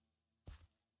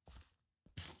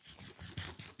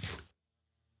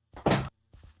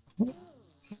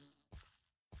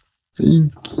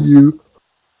 Thank you.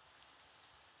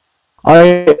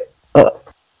 I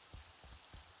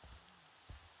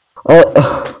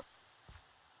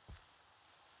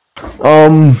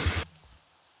um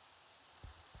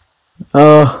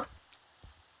uh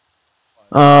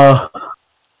uh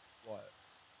What?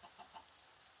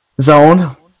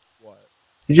 Zone, What?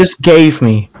 you just gave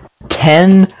me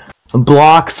 10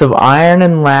 blocks of iron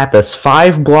and lapis,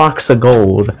 5 blocks of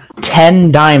gold,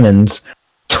 10 diamonds,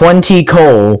 20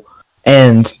 coal,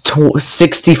 and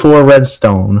 64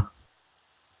 redstone.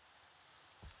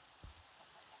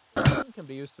 It can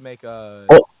be used to make a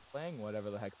playing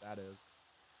whatever the heck that is.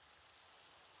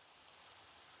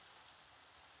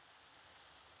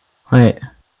 Wait.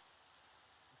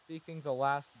 Seeking the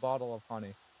last bottle of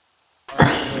honey.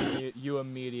 You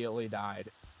immediately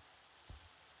died.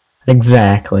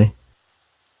 Exactly.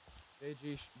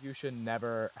 JG, you should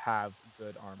never have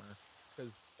good armor,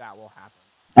 because that will happen.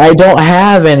 I don't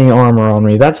have any armor on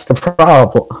me, that's the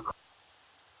problem. Did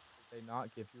they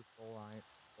not give you full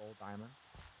diamond?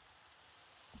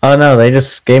 Oh no, they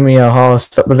just gave me a haul of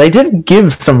stuff, but they did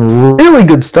give some really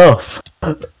good stuff.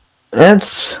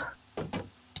 That's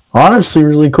honestly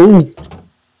really cool.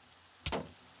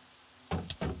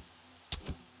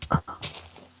 And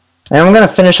I'm gonna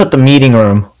finish up the meeting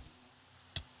room.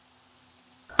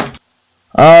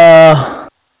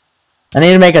 I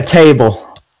need to make a table.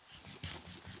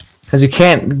 Because you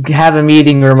can't have a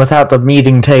meeting room without the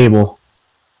meeting table.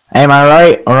 Am I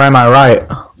right, or am I right?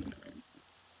 You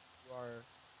are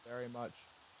very much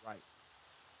right.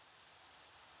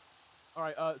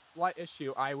 Alright, slight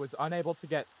issue. I was unable to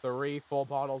get 3 full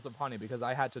bottles of honey because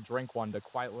I had to drink one to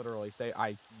quite literally say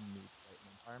I need to wait an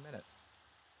entire minute.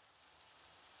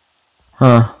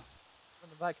 Huh. In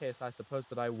that case, I suppose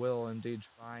that I will indeed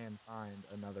try and find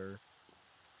another.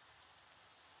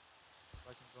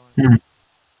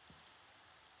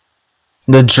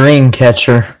 The dream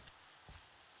catcher.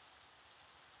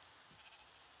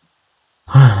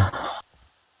 Oh,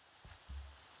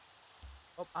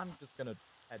 I'm just gonna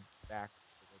head back to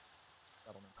the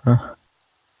settlement. Huh.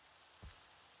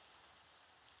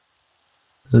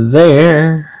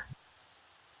 There.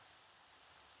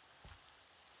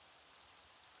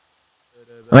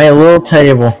 I made a little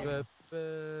table.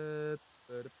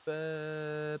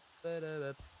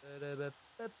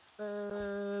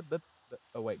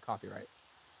 Oh wait, copyright.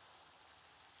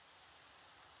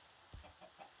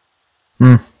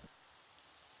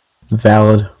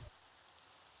 Valid.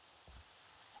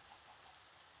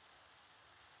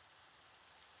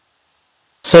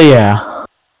 So yeah.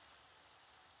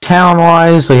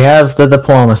 Town-wise, we have the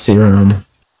diplomacy room.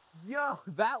 Yo,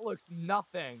 that looks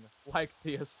nothing like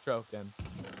the Astrokin.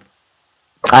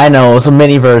 I know, it's a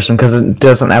mini version because it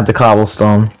doesn't have the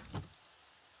cobblestone.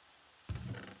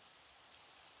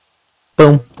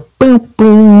 Boom, boom,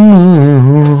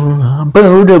 boom,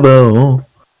 boo doo boo,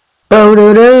 boo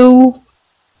doo doo,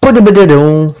 boo doo doo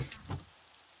doo.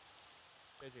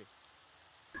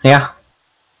 Yeah.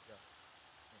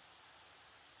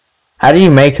 How do you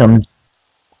make them?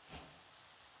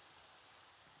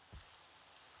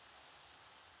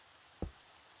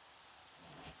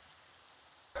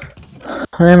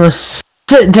 I must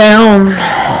sit down.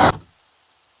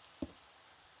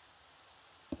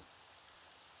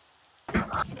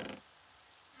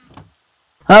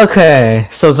 Okay,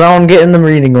 so Zone, get in the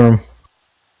reading room.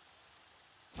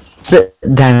 Sit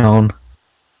down.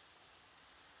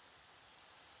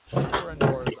 We're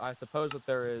indoors. I suppose that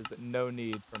there is no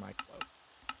need for my cloak.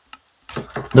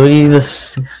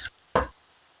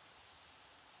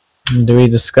 Do we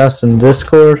discuss in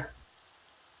Discord?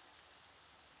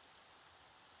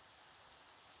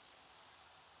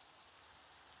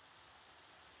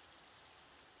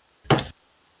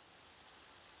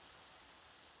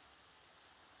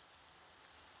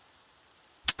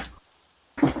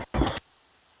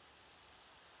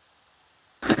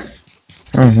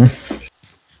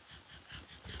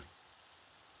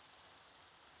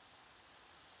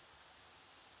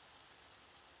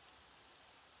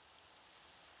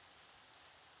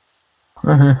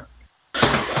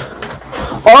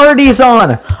 Artie's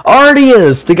on! Artie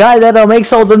is! The guy that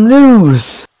makes all the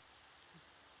news!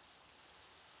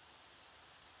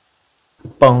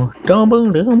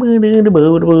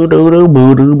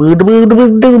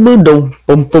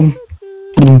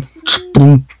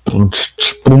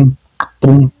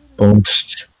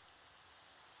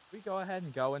 We go ahead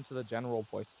and go into the general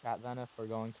voice chat then if we're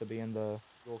going to be in the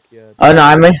Rulkia. Oh no,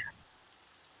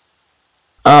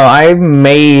 I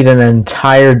made an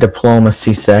entire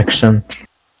diplomacy section.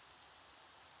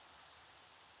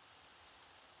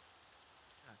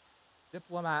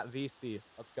 Diplomat VC.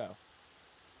 Let's go.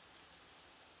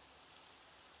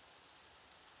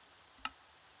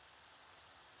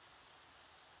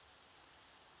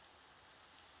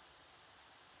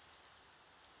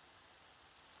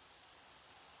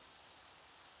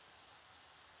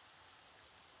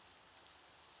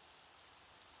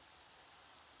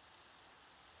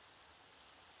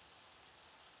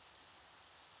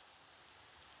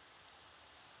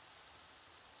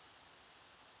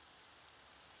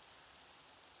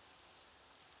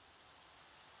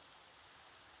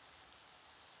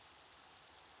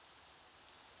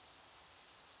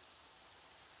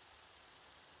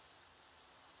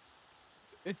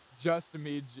 It's just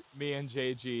me and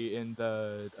JG in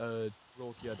the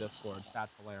Rulkia Discord.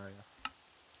 That's hilarious.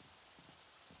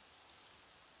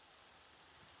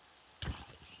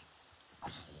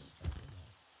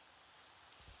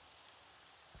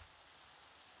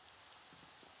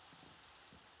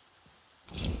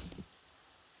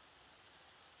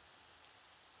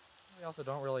 We also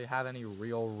don't really have any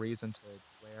real reason to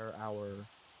wear our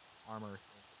armor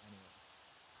anyway.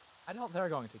 I doubt they're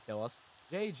going to kill us.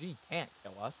 JG can't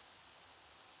kill us.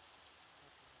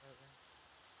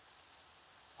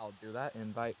 I'll do that.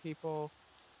 Invite people.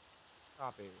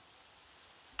 Copy.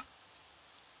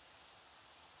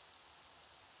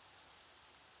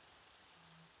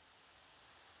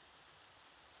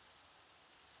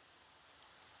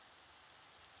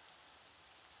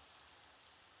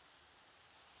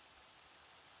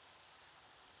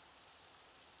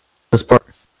 This part.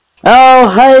 Oh,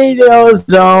 hey,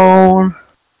 Zone.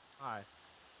 Hi.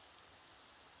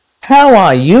 How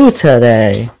are you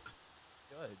today?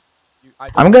 Good.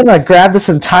 I'm gonna grab this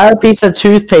entire piece of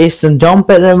toothpaste and dump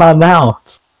it in my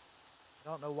mouth. I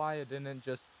don't know why it didn't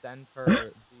just send her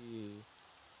the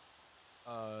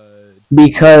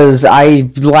Because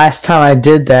last time I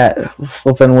did that,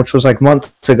 flipping, which was like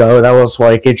months ago, that was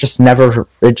like it just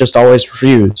always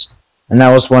refused, and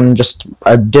that was when just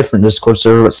a different Discord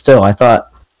server. But still, I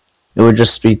thought it would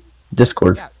just be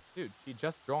Discord. Yeah, dude, she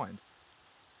just joined.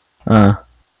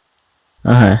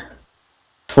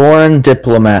 Foreign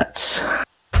diplomats.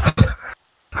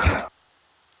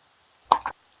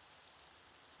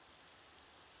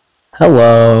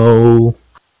 Hello.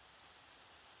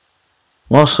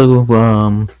 Also,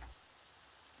 I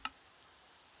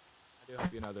do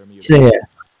hope you know they're muted. yeah,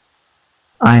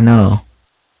 I know.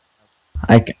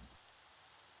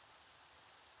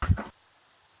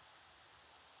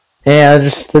 Yeah,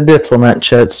 just the diplomat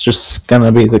chat's just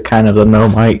gonna be the kind of the no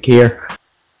mic here.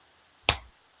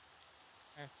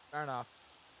 Fair enough.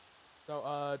 So,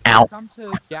 Ow. we've come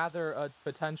to gather a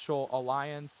potential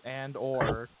alliance and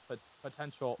or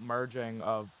potential merging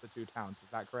of the two towns.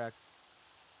 Is that correct?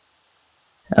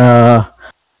 I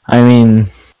mean,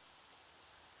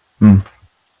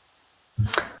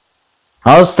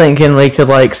 I was thinking we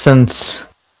could since,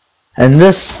 and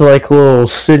this little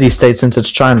city-state, since it's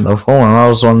trying to form, I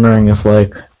was wondering if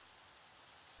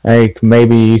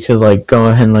maybe you could go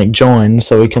ahead and join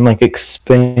so we can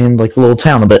expand the little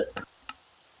town a bit.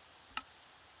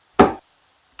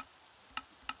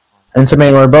 And so, I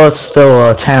mean, we're both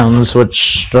still towns,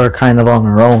 which are kind of on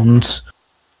our own.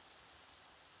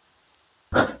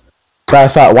 But I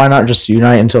thought, why not just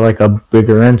unite into like a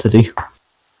bigger entity?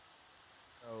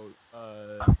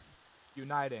 So,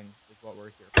 uniting is what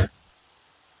we're here for.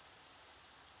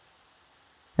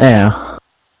 Yeah.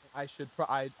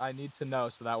 I need to know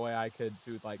so that way I could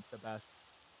do like the best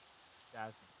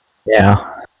jazz.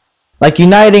 Yeah. Like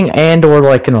uniting and or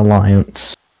like an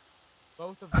alliance.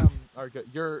 Both of them are good.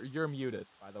 You're muted,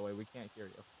 by the way. We can't hear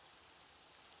you.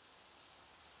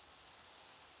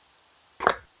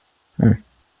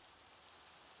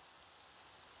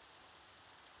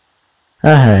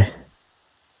 Hey.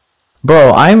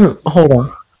 Bro, hold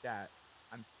on. Chat.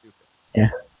 I'm stupid.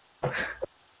 Yeah.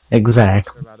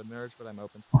 Exactly. About a marriage, but I'm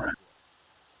open to it.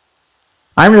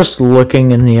 I'm just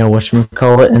looking in the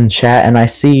whatchamacallit in chat, and I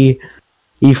see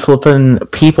you flipping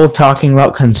people talking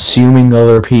about consuming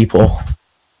other people.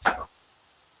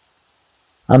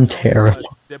 I'm terrified.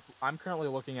 I'm currently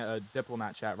looking at a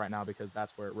diplomat chat right now because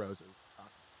that's where Rose is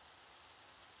talking.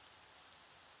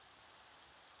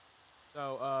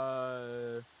 So,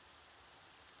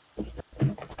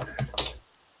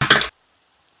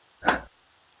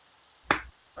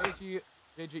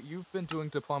 JG, you've been doing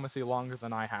diplomacy longer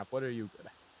than I have. What are you good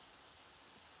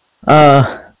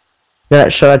at? Yeah,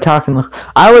 should I talk in?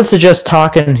 I would suggest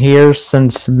talking here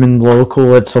since in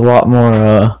local it's a lot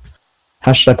more.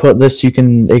 How should I put this? It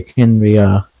can be.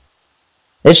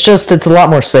 It's a lot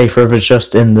more safer if it's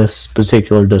just in this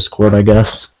particular Discord, I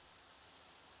guess.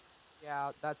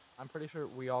 Yeah, I'm pretty sure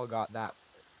we all got that.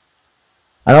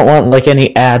 I don't want like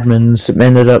any admins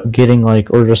ended up getting like,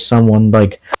 or just someone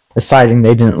like deciding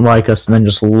they didn't like us and then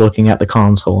just looking at the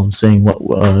console and seeing what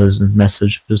was and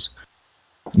messages.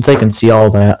 And they can see all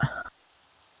that.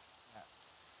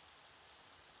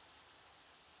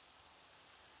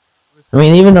 I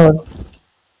mean, even though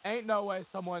ain't no way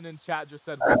someone in chat just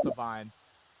said what's a vine.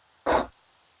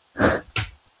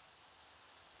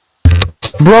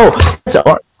 Bro,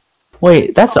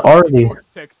 that's already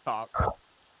TikTok.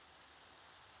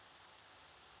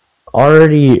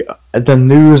 Already the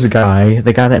news guy,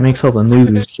 the guy that makes all the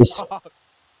news, just.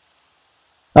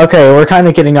 Okay, we're kind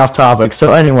of getting off topic.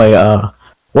 So anyway,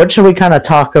 what should we kind of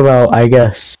talk about? I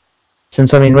guess,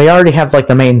 since I mean we already have like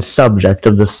the main subject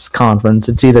of this conference.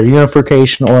 It's either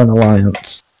unification or an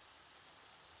alliance.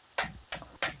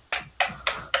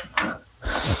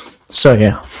 So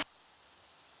yeah.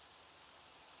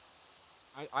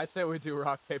 I say we do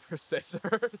rock paper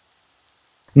scissors.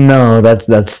 No,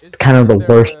 that's kind of the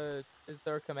worst. Is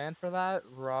there a command for that?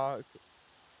 Rock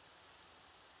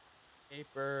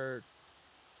paper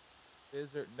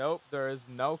scissors. Nope, there is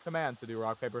no command to do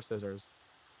rock paper scissors.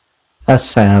 That's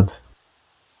sad.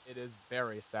 It is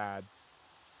very sad.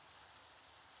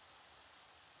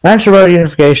 Not sure about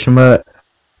unification, but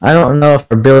I don't know if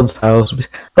our build styles.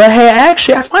 But hey,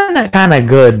 actually, I find that kind of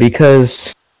good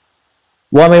because.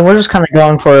 Well, I mean, we're just kind of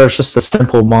going for just a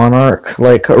simple monarch.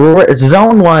 Like,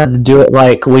 Zone wanted to do it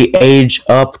like we age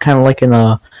up, kind of like in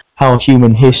how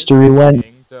human history went.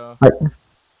 Like,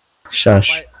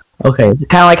 shush. Okay, it's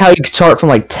kind of like how you start from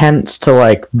like tents to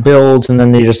like builds, and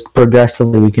then they just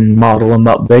progressively we can model them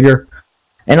up bigger.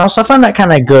 And also, I find that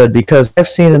kind of good because I've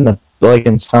seen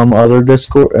in some other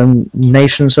Discord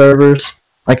nation servers,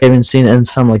 like I've even seen it in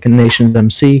some like in Nations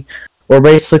MC. Or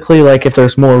basically, like, if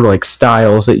there's more, like,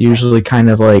 styles, it usually kind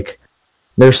of, like,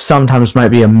 there sometimes might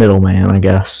be a middleman, I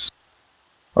guess.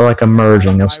 Or, like, a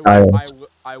merging of styles.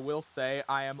 I will say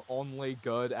I am only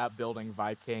good at building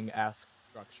Viking-esque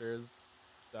structures,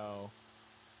 so...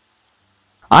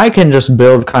 I can just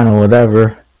build kind of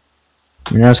whatever.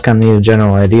 I mean, I just kind of need a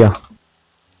general idea.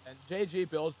 And JG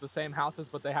builds the same houses,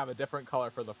 but they have a different color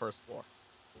for the first floor.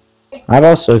 I've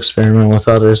also experimented with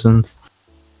others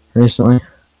recently.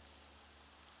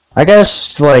 I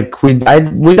guess, like, we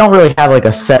don't really have, like,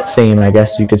 a set theme, I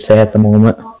guess you could say, at the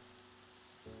moment.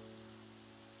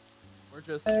 We're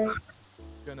just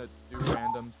gonna do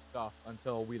random stuff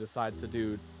until we decide to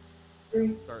do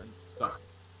certain stuff,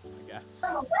 I guess.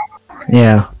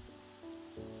 Yeah.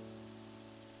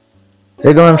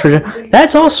 They're going for...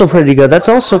 That's also pretty good. That's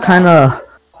also kind of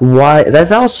why...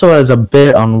 That's also as a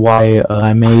bit on why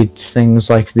I made things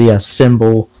like the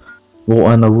symbol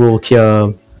and the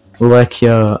Rulekia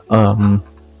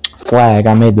flag.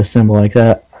 I made the symbol like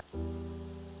that.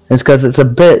 It's because it's a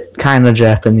bit kind of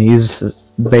Japanese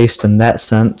based in that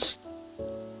sense.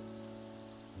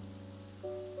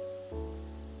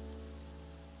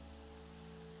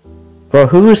 Bro,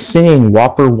 who is singing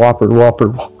Whopper, Whopper, Whopper?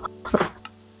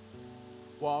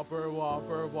 Whopper,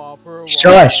 Whopper, Whopper,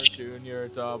 Shush! Junior,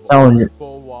 double, Zone,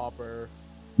 Whopper.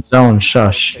 Zone,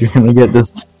 shush. You're gonna get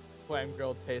this. Flame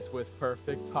grilled taste with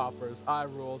perfect toppers. I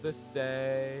rule this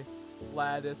day.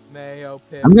 lettuce, mayo, I'm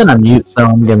pickles, gonna mute ketchup.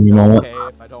 Zone. Give It's me a moment. okay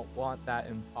if I don't want that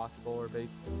Impossible or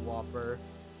Bacon Whopper.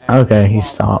 Okay, he Whopper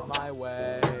stopped. my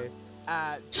way.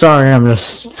 Sorry, I'm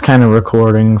just kind of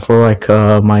recording for like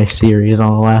my series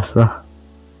on Alathara.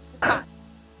 Yeah,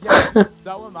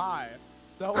 so am I.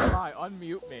 So am I.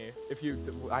 Unmute me if you.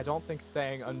 I don't think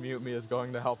saying unmute me is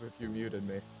going to help if you muted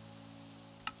me.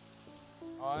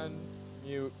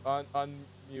 Unmute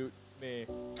me.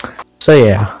 So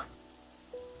yeah.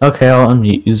 Okay, I'll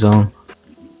unmute you, Zone.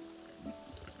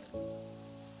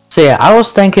 So yeah, I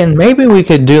was thinking maybe we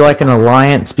could do like an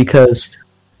alliance, because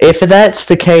if that's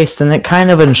the case, then it kind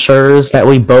of ensures that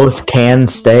we both can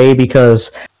stay,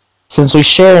 because since we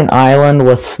share an island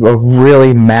with a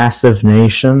really massive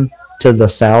nation to the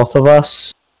south of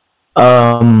us,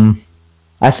 I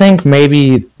think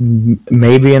maybe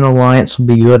an alliance would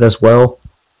be good as well.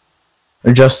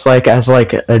 Just like as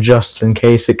like a just in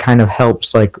case, it kind of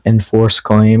helps like enforce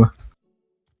claim.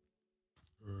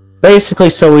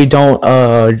 Basically, so we don't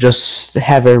just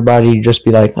have everybody just be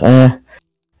like and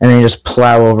then just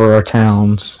plow over our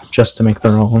towns just to make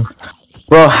their own.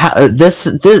 Bro, this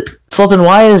flipping,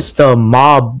 why is the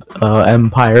mob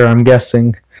empire? I'm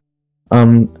guessing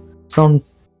some.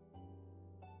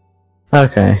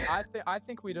 Okay. I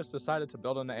think we just decided to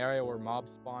build in the area where mob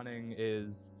spawning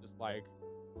is just like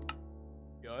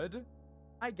good,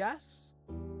 I guess.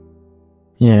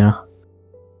 Yeah.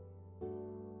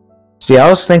 See, I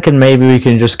was thinking maybe we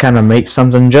can just kind of make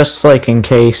something just like in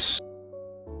case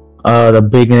the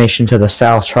big nation to the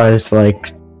south tries to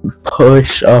like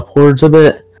push upwards a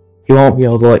bit. He won't be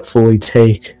able to like fully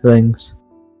take things.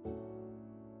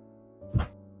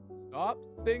 Stop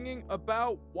singing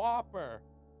about Whopper.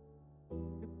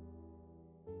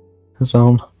 His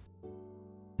own.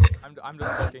 I'm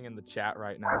just looking in the chat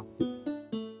right now.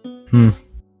 And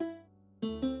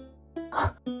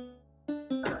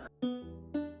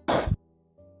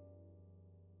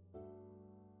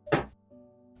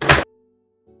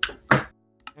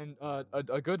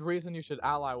a good reason you should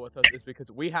ally with us is because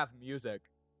we have music.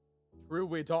 True,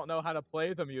 we don't know how to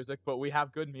play the music, but we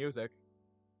have good music.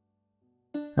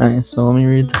 Alright, so let me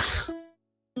read this.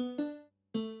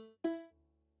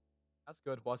 That's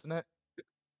good, wasn't it?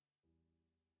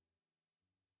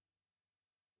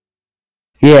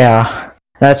 Yeah,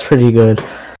 that's pretty good.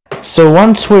 So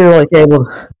once we're like able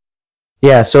to,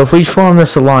 yeah, so if we form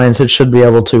this alliance, it should be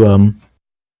able to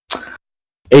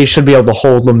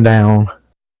hold them down.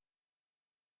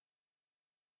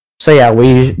 So yeah,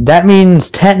 that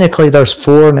means technically there's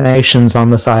 4 nations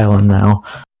on this island now.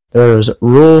 There's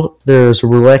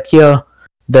Rulekia,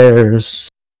 there's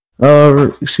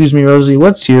excuse me, Rosie,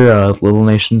 what's your little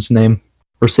nation's name?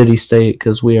 Or city-state,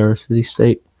 because we are a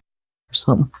city-state or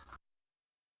something.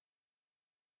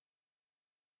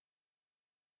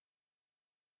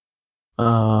 You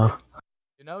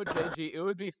know, JG, it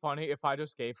would be funny if I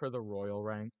just gave her the royal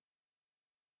rank.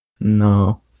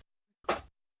 No.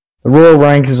 The royal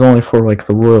rank is only for like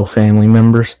the royal family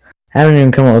members. I haven't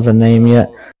even come up with a name yet.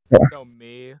 So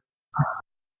me.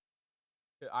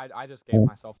 I just gave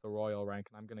myself the royal rank,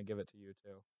 and I'm gonna give it to you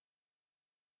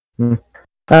too.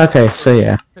 Okay, so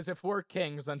yeah. Because if we're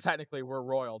kings, then technically we're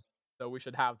royals, so we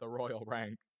should have the royal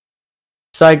rank.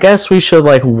 So I guess we should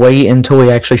like wait until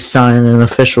we actually sign an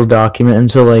official document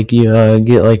until like you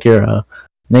get like your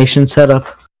nation set up.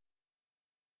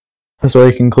 So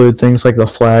you can include things like the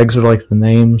flags or like the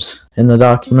names in the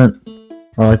document,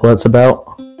 or like what it's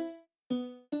about.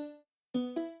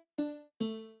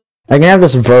 I can have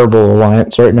this verbal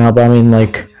alliance right now, but I mean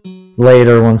like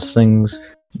later once things,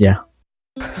 yeah.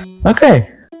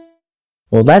 Okay.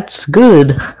 Well, that's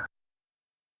good.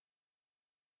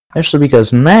 Especially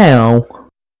because now,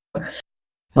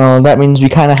 that means we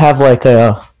kind of have like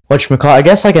a whatchamacallit, I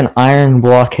guess like an iron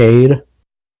blockade.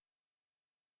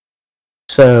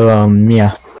 So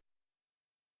yeah.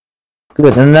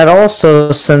 Good, and that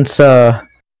also, since I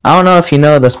don't know if you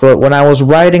know this, but when I was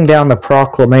writing down the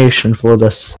proclamation for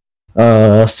this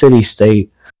city-state,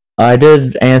 I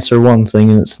did answer one thing,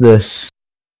 and it's this.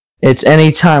 It's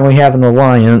any time we have an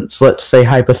alliance, let's say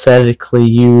hypothetically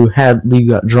you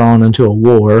got drawn into a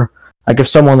war, like if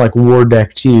someone like war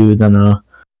decked you, then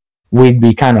we'd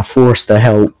be kind of forced to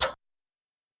help. Isn't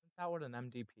that what an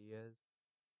MDP is?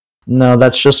 No,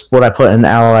 that's just what I put in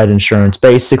allied insurance.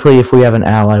 Basically, if we have an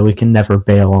ally, we can never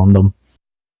bail on them.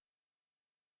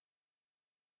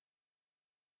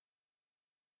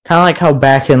 Kind of like how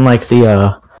back in like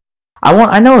the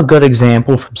I know a good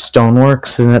example from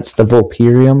Stoneworks, and that's the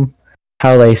Volperium.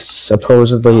 How they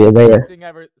supposedly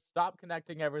Stop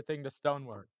connecting everything to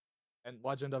Stonework and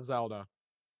Legend of Zelda.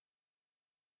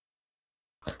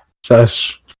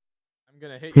 Shush.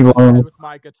 gonna hit you in the head with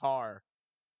my guitar.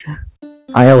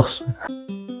 I also...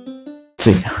 Let's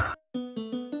see.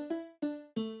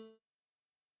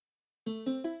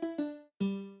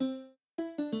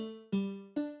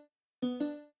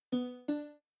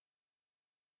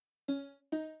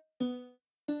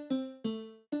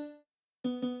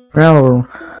 Well...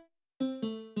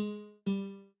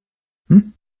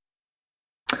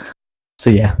 So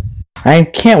yeah. I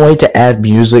can't wait to add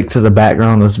music to the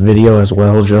background of this video as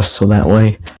well, just so that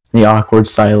way the awkward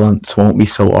silence won't be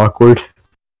so awkward.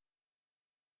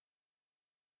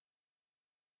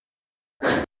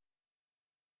 I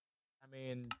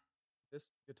mean, this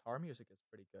guitar music is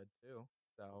pretty good too.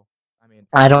 So, I mean,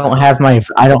 I don't have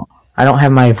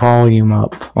my volume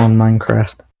up on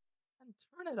Minecraft.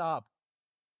 Turn it up.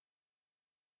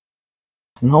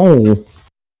 No.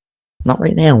 Not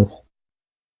right now.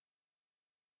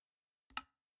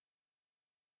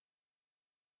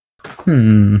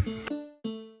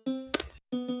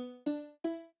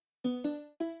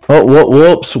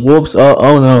 Oh, whoops.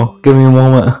 Oh no. Give me a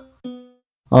moment.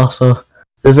 Also,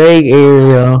 the vague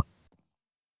area.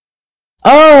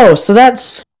 Oh, so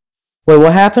that's... Wait,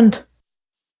 what happened?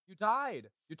 You died.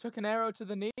 You took an arrow to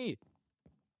the knee.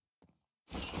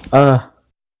 Oh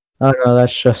no,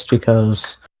 that's just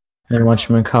because... And what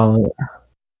you call it.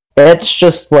 It's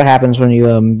just what happens when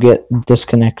you get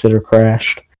disconnected or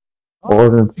crashed.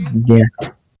 Or yeah.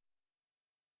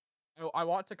 I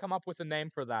want to come up with a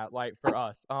name for that, like for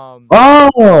us.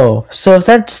 Oh, so if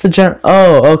that's the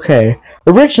oh, okay.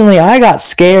 Originally, I got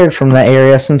scared from that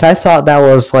area since I thought that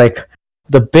was like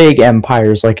the big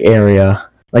empires like area.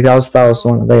 Like that was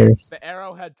one of theirs. The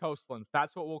Arrowhead Coastlands.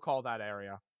 That's what we'll call that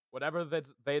area. Whatever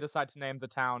they decide to name the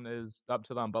town is up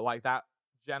to them. But like that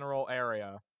general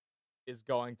area is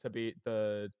going to be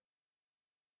the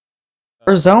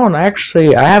zone.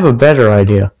 Actually, I have a better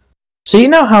idea. So you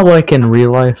know how like in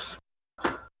real life,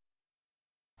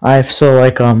 you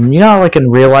know how, like in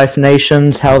real life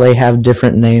nations, how they have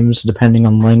different names depending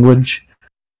on language.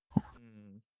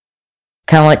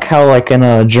 Kind of like how like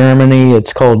in Germany,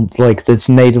 it's called like it's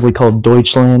natively called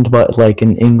Deutschland, but like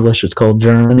in English, it's called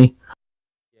Germany.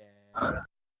 Yeah.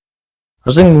 I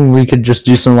was thinking we could just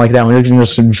do something like that. We can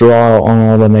just draw on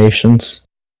all the nations.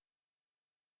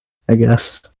 I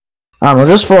guess. I don't know,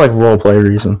 just for like roleplay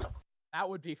reason. That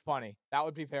would be funny. That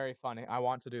would be very funny. I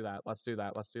want to do that. Let's do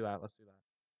that.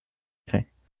 Okay.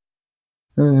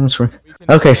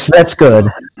 Okay, so that's good.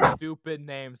 Stupid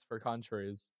names for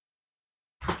countries.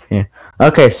 Yeah.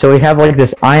 Okay, so we have like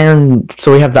this iron.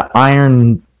 So we have the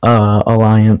Iron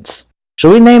Alliance.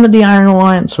 Should we name it the Iron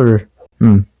Alliance or?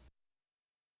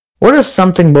 What is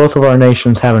something both of our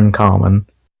nations have in common?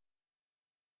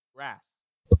 Grass.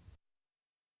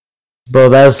 Bro,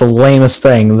 that is the lamest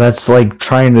thing. That's like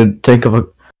trying to think of a.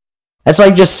 That's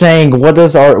like just saying what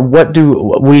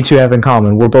do we two have in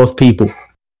common? We're both people.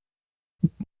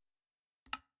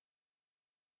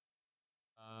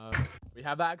 We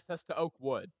have access to oak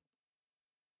wood.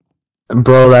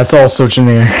 Bro, that's also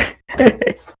generic.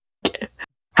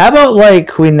 How about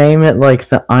like we name it like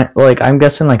I'm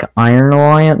guessing like Iron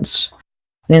Alliance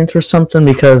or something,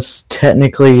 because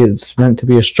technically it's meant to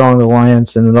be a strong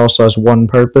alliance and it also has one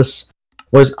purpose.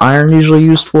 What is iron usually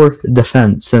used for?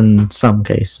 Defense in some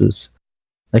cases.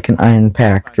 Like an iron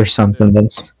pact or something.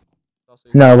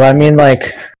 No, but I mean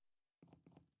like...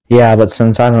 Yeah, but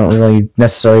since I don't really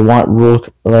necessarily want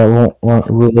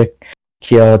Rulikia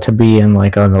to be in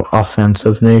like an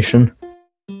offensive nation,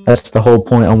 that's the whole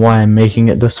point of why I'm making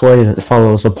it this way. It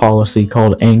follows a policy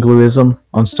called Angloism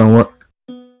on Stonework.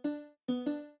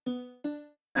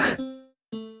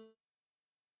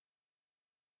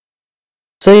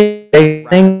 So I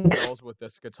think with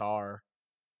this guitar.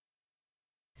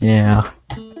 Yeah.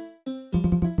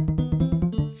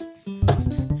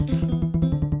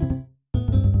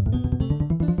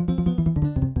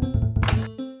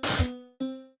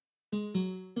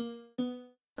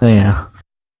 Yeah.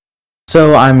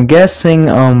 So I'm guessing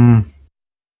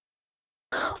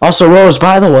also Rose,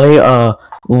 by the way,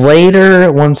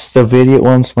 later once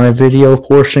my video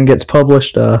portion gets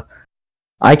published,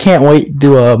 I can't wait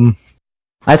to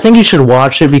I think you should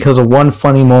watch it because of one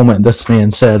funny moment this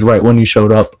man said right when you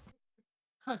showed up.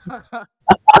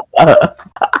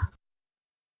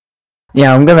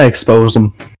 Yeah, I'm gonna expose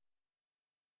him.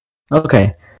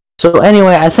 Okay. So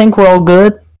anyway, I think we're all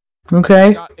good.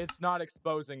 Okay. It's not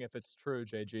exposing if it's true,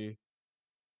 JG.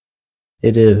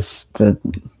 It is. Do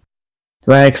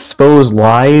I expose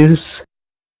lies?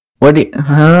 What do you...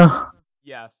 Huh?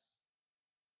 Yes.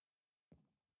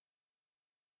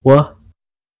 What?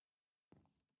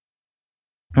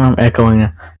 I'm echoing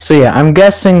it. So yeah, I'm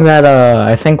guessing that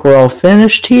I think we're all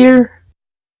finished here.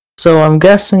 So I'm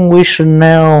guessing we should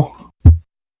now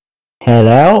head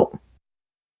out.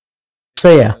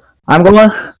 So yeah, I'm going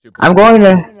to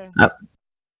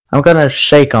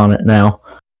shake on it now.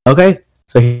 Okay,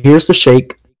 so here's the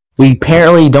shake. We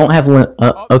apparently don't have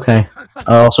okay.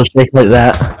 Also shake like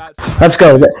that. Let's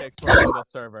go. Handshakes work on this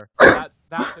server. That's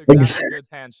a good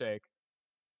handshake.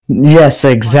 Yes,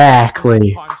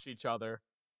 exactly. Punch each other.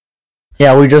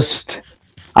 Yeah,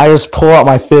 I just pull out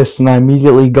my fist and I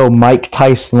immediately go Mike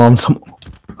Tyson on some.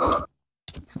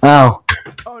 Ow.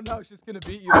 Oh no, she's gonna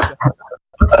beat you.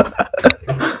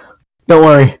 Don't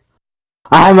worry.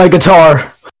 I have my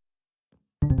guitar.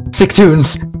 Sick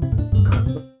tunes.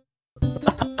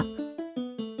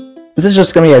 This is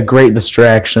just gonna be a great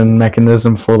distraction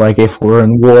mechanism for like if we're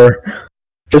in war.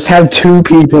 Just have two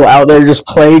people out there just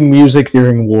playing music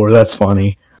during war. That's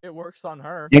funny. It works on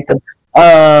her. Yeah.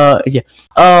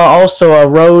 Also,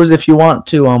 Rose, if you want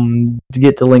to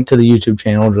get the link to the YouTube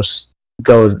channel, just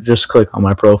click on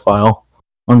my profile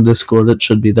on Discord. It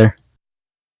should be there.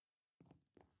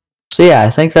 So yeah,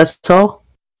 I think that's all.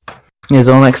 Is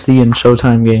ONXD and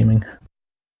Showtime Gaming.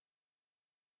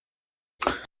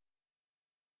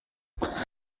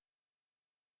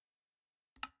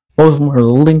 Both of them are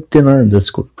linked in our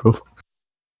Discord profile.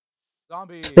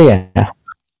 Zombie. So yeah.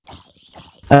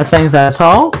 I think that's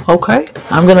all. Okay.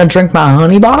 I'm gonna drink my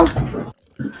honey bottle.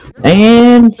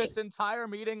 And this entire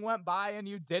meeting went by and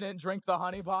you didn't drink the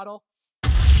honey bottle?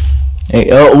 Hey,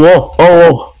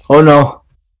 oh no.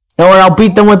 No, I'll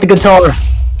beat them with the guitar.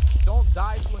 Don't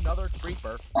die to another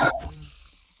creeper.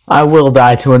 I will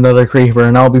die to another creeper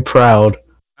and I'll be proud.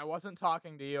 I wasn't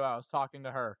talking to you, I was talking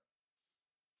to her.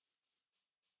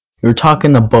 You're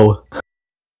talking to both.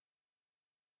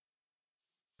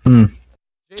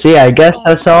 So yeah, I guess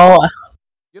that's all.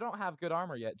 You don't have good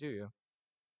armor yet, do you?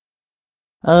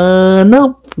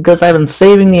 Nope, because I've been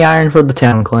saving the iron for the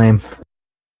town claim.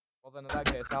 Well then in that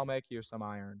case, I'll make you some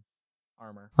iron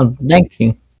armor. Thank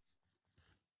you.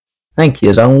 Thank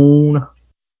you, Zone.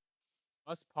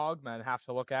 Us Pogmen have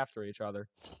to look after each other.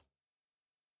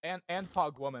 And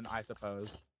Pog woman, I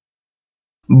suppose.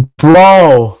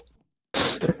 Bro!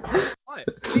 What?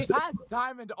 He has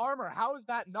diamond armor, how is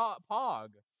that not Pog?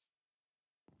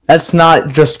 That's not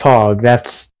just Pog,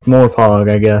 that's more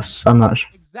Pog, I guess. I'm not sure.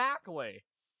 Exactly!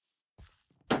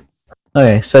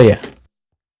 Okay, so yeah.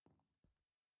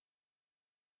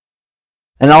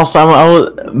 And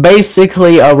also,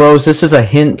 basically, Rose, this is a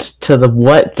hint to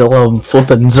what the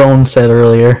flippin' Zone said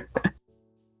earlier.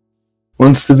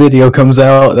 Once the video comes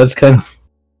out, that's kind of...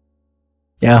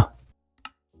 Yeah.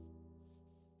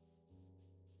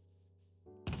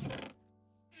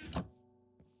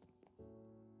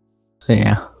 So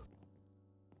yeah.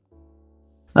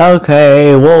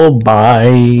 Okay, well,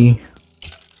 bye.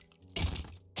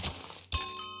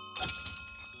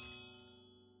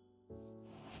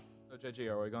 So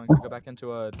JG, are we going to go back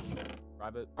into a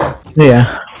private?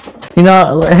 Yeah. You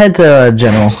know, head to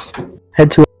general.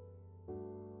 Head to...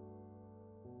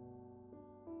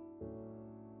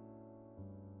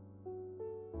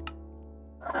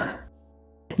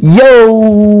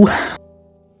 Yo!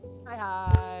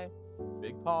 Hi!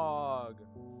 Big Pog!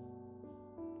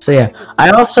 So yeah,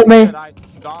 I also made... I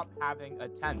stop having a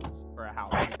tent for a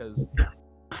house, because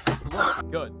this looks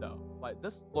good, though. Like,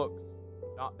 this looks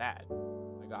not bad,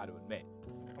 I gotta admit.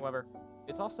 However,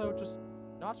 it's also just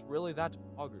not really that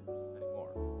poggers anymore,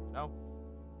 you know?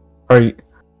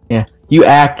 Yeah, you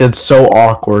acted so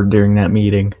awkward during that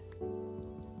meeting. I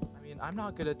mean, I'm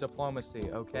not good at diplomacy,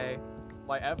 okay?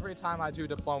 Like, every time I do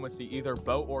diplomacy, either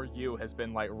Bo or you has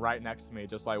been, like, right next to me,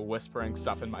 just, like, whispering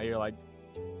stuff in my ear, like...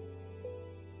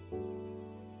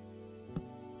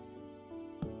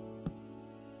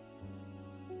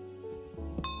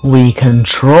 We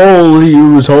control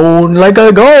you, Zone, like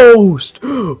a ghost!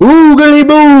 Oogly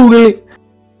boogly! It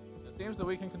seems that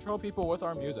we can control people with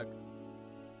our music.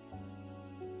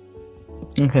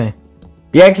 Okay.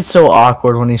 You acted so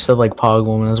awkward when you said, like, Pog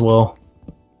Woman as well.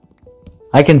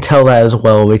 I can tell that as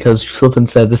well, because Flippin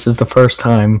said this is the first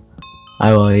time.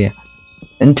 I will, yeah.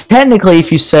 And technically,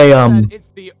 if you say, It's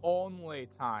the only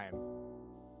time.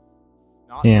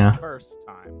 Not yeah. the first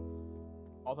time.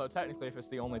 Although, technically, if it's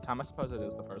the only time, I suppose it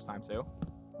is the first time, too.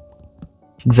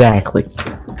 Exactly.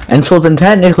 And Flippin,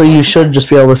 technically, you should just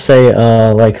be able to say,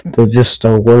 like, just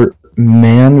a word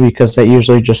man, because that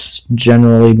usually just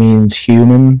generally means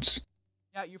humans.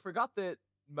 Yeah, you forgot that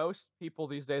most people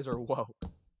these days are woke,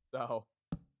 so...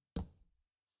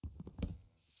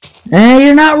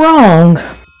 You're not wrong.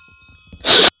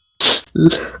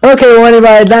 Okay, well,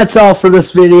 anyway, that's all for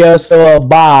this video, so,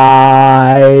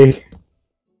 bye.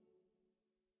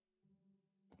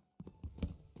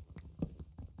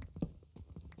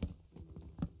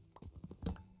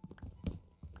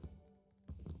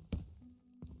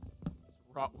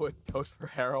 Trotwood goes for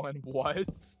heroin. What?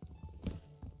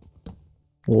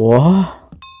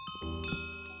 What?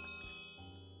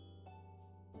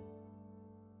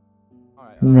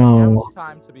 Alright, now No. it's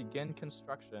time to begin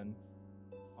construction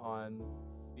on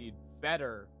the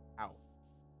better house.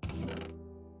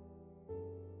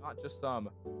 Not just some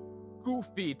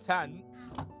goofy tent.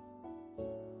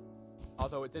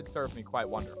 Although it did serve me quite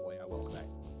wonderfully, I will say.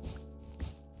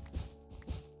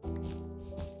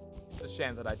 It's a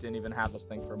shame that I didn't even have this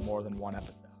thing for more than one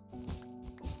episode.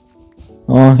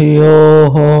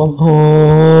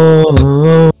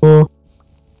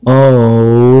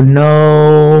 Oh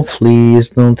no, please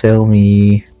don't tell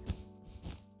me.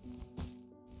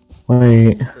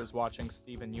 Wait. My sister's watching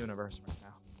Steven Universe right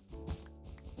now.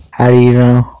 How do you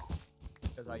know?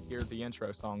 Because I hear the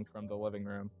intro song from the living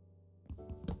room.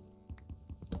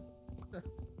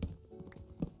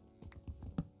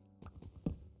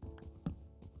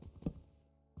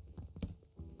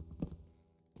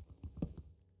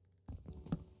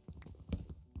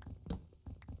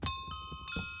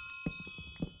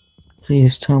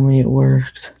 Please tell me it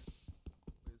worked.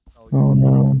 Oh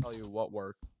no. Tell you what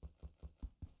worked.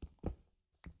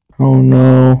 Oh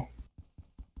no.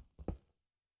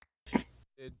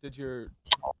 Did your...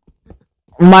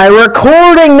 My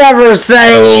recording never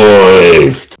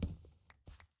saved!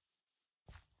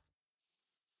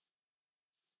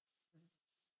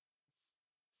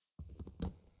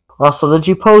 Also, did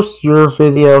you post your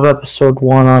video of episode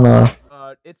 1 on a...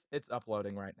 It's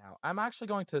uploading right now. I'm actually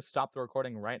going to stop the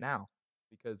recording right now.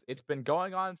 Because it's been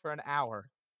going on for an hour.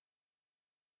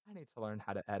 I need to learn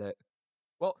how to edit.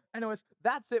 Well, anyways,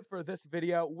 that's it for this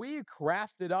video. We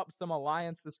crafted up some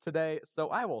alliances today, so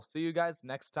I will see you guys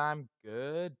next time.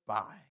 Goodbye.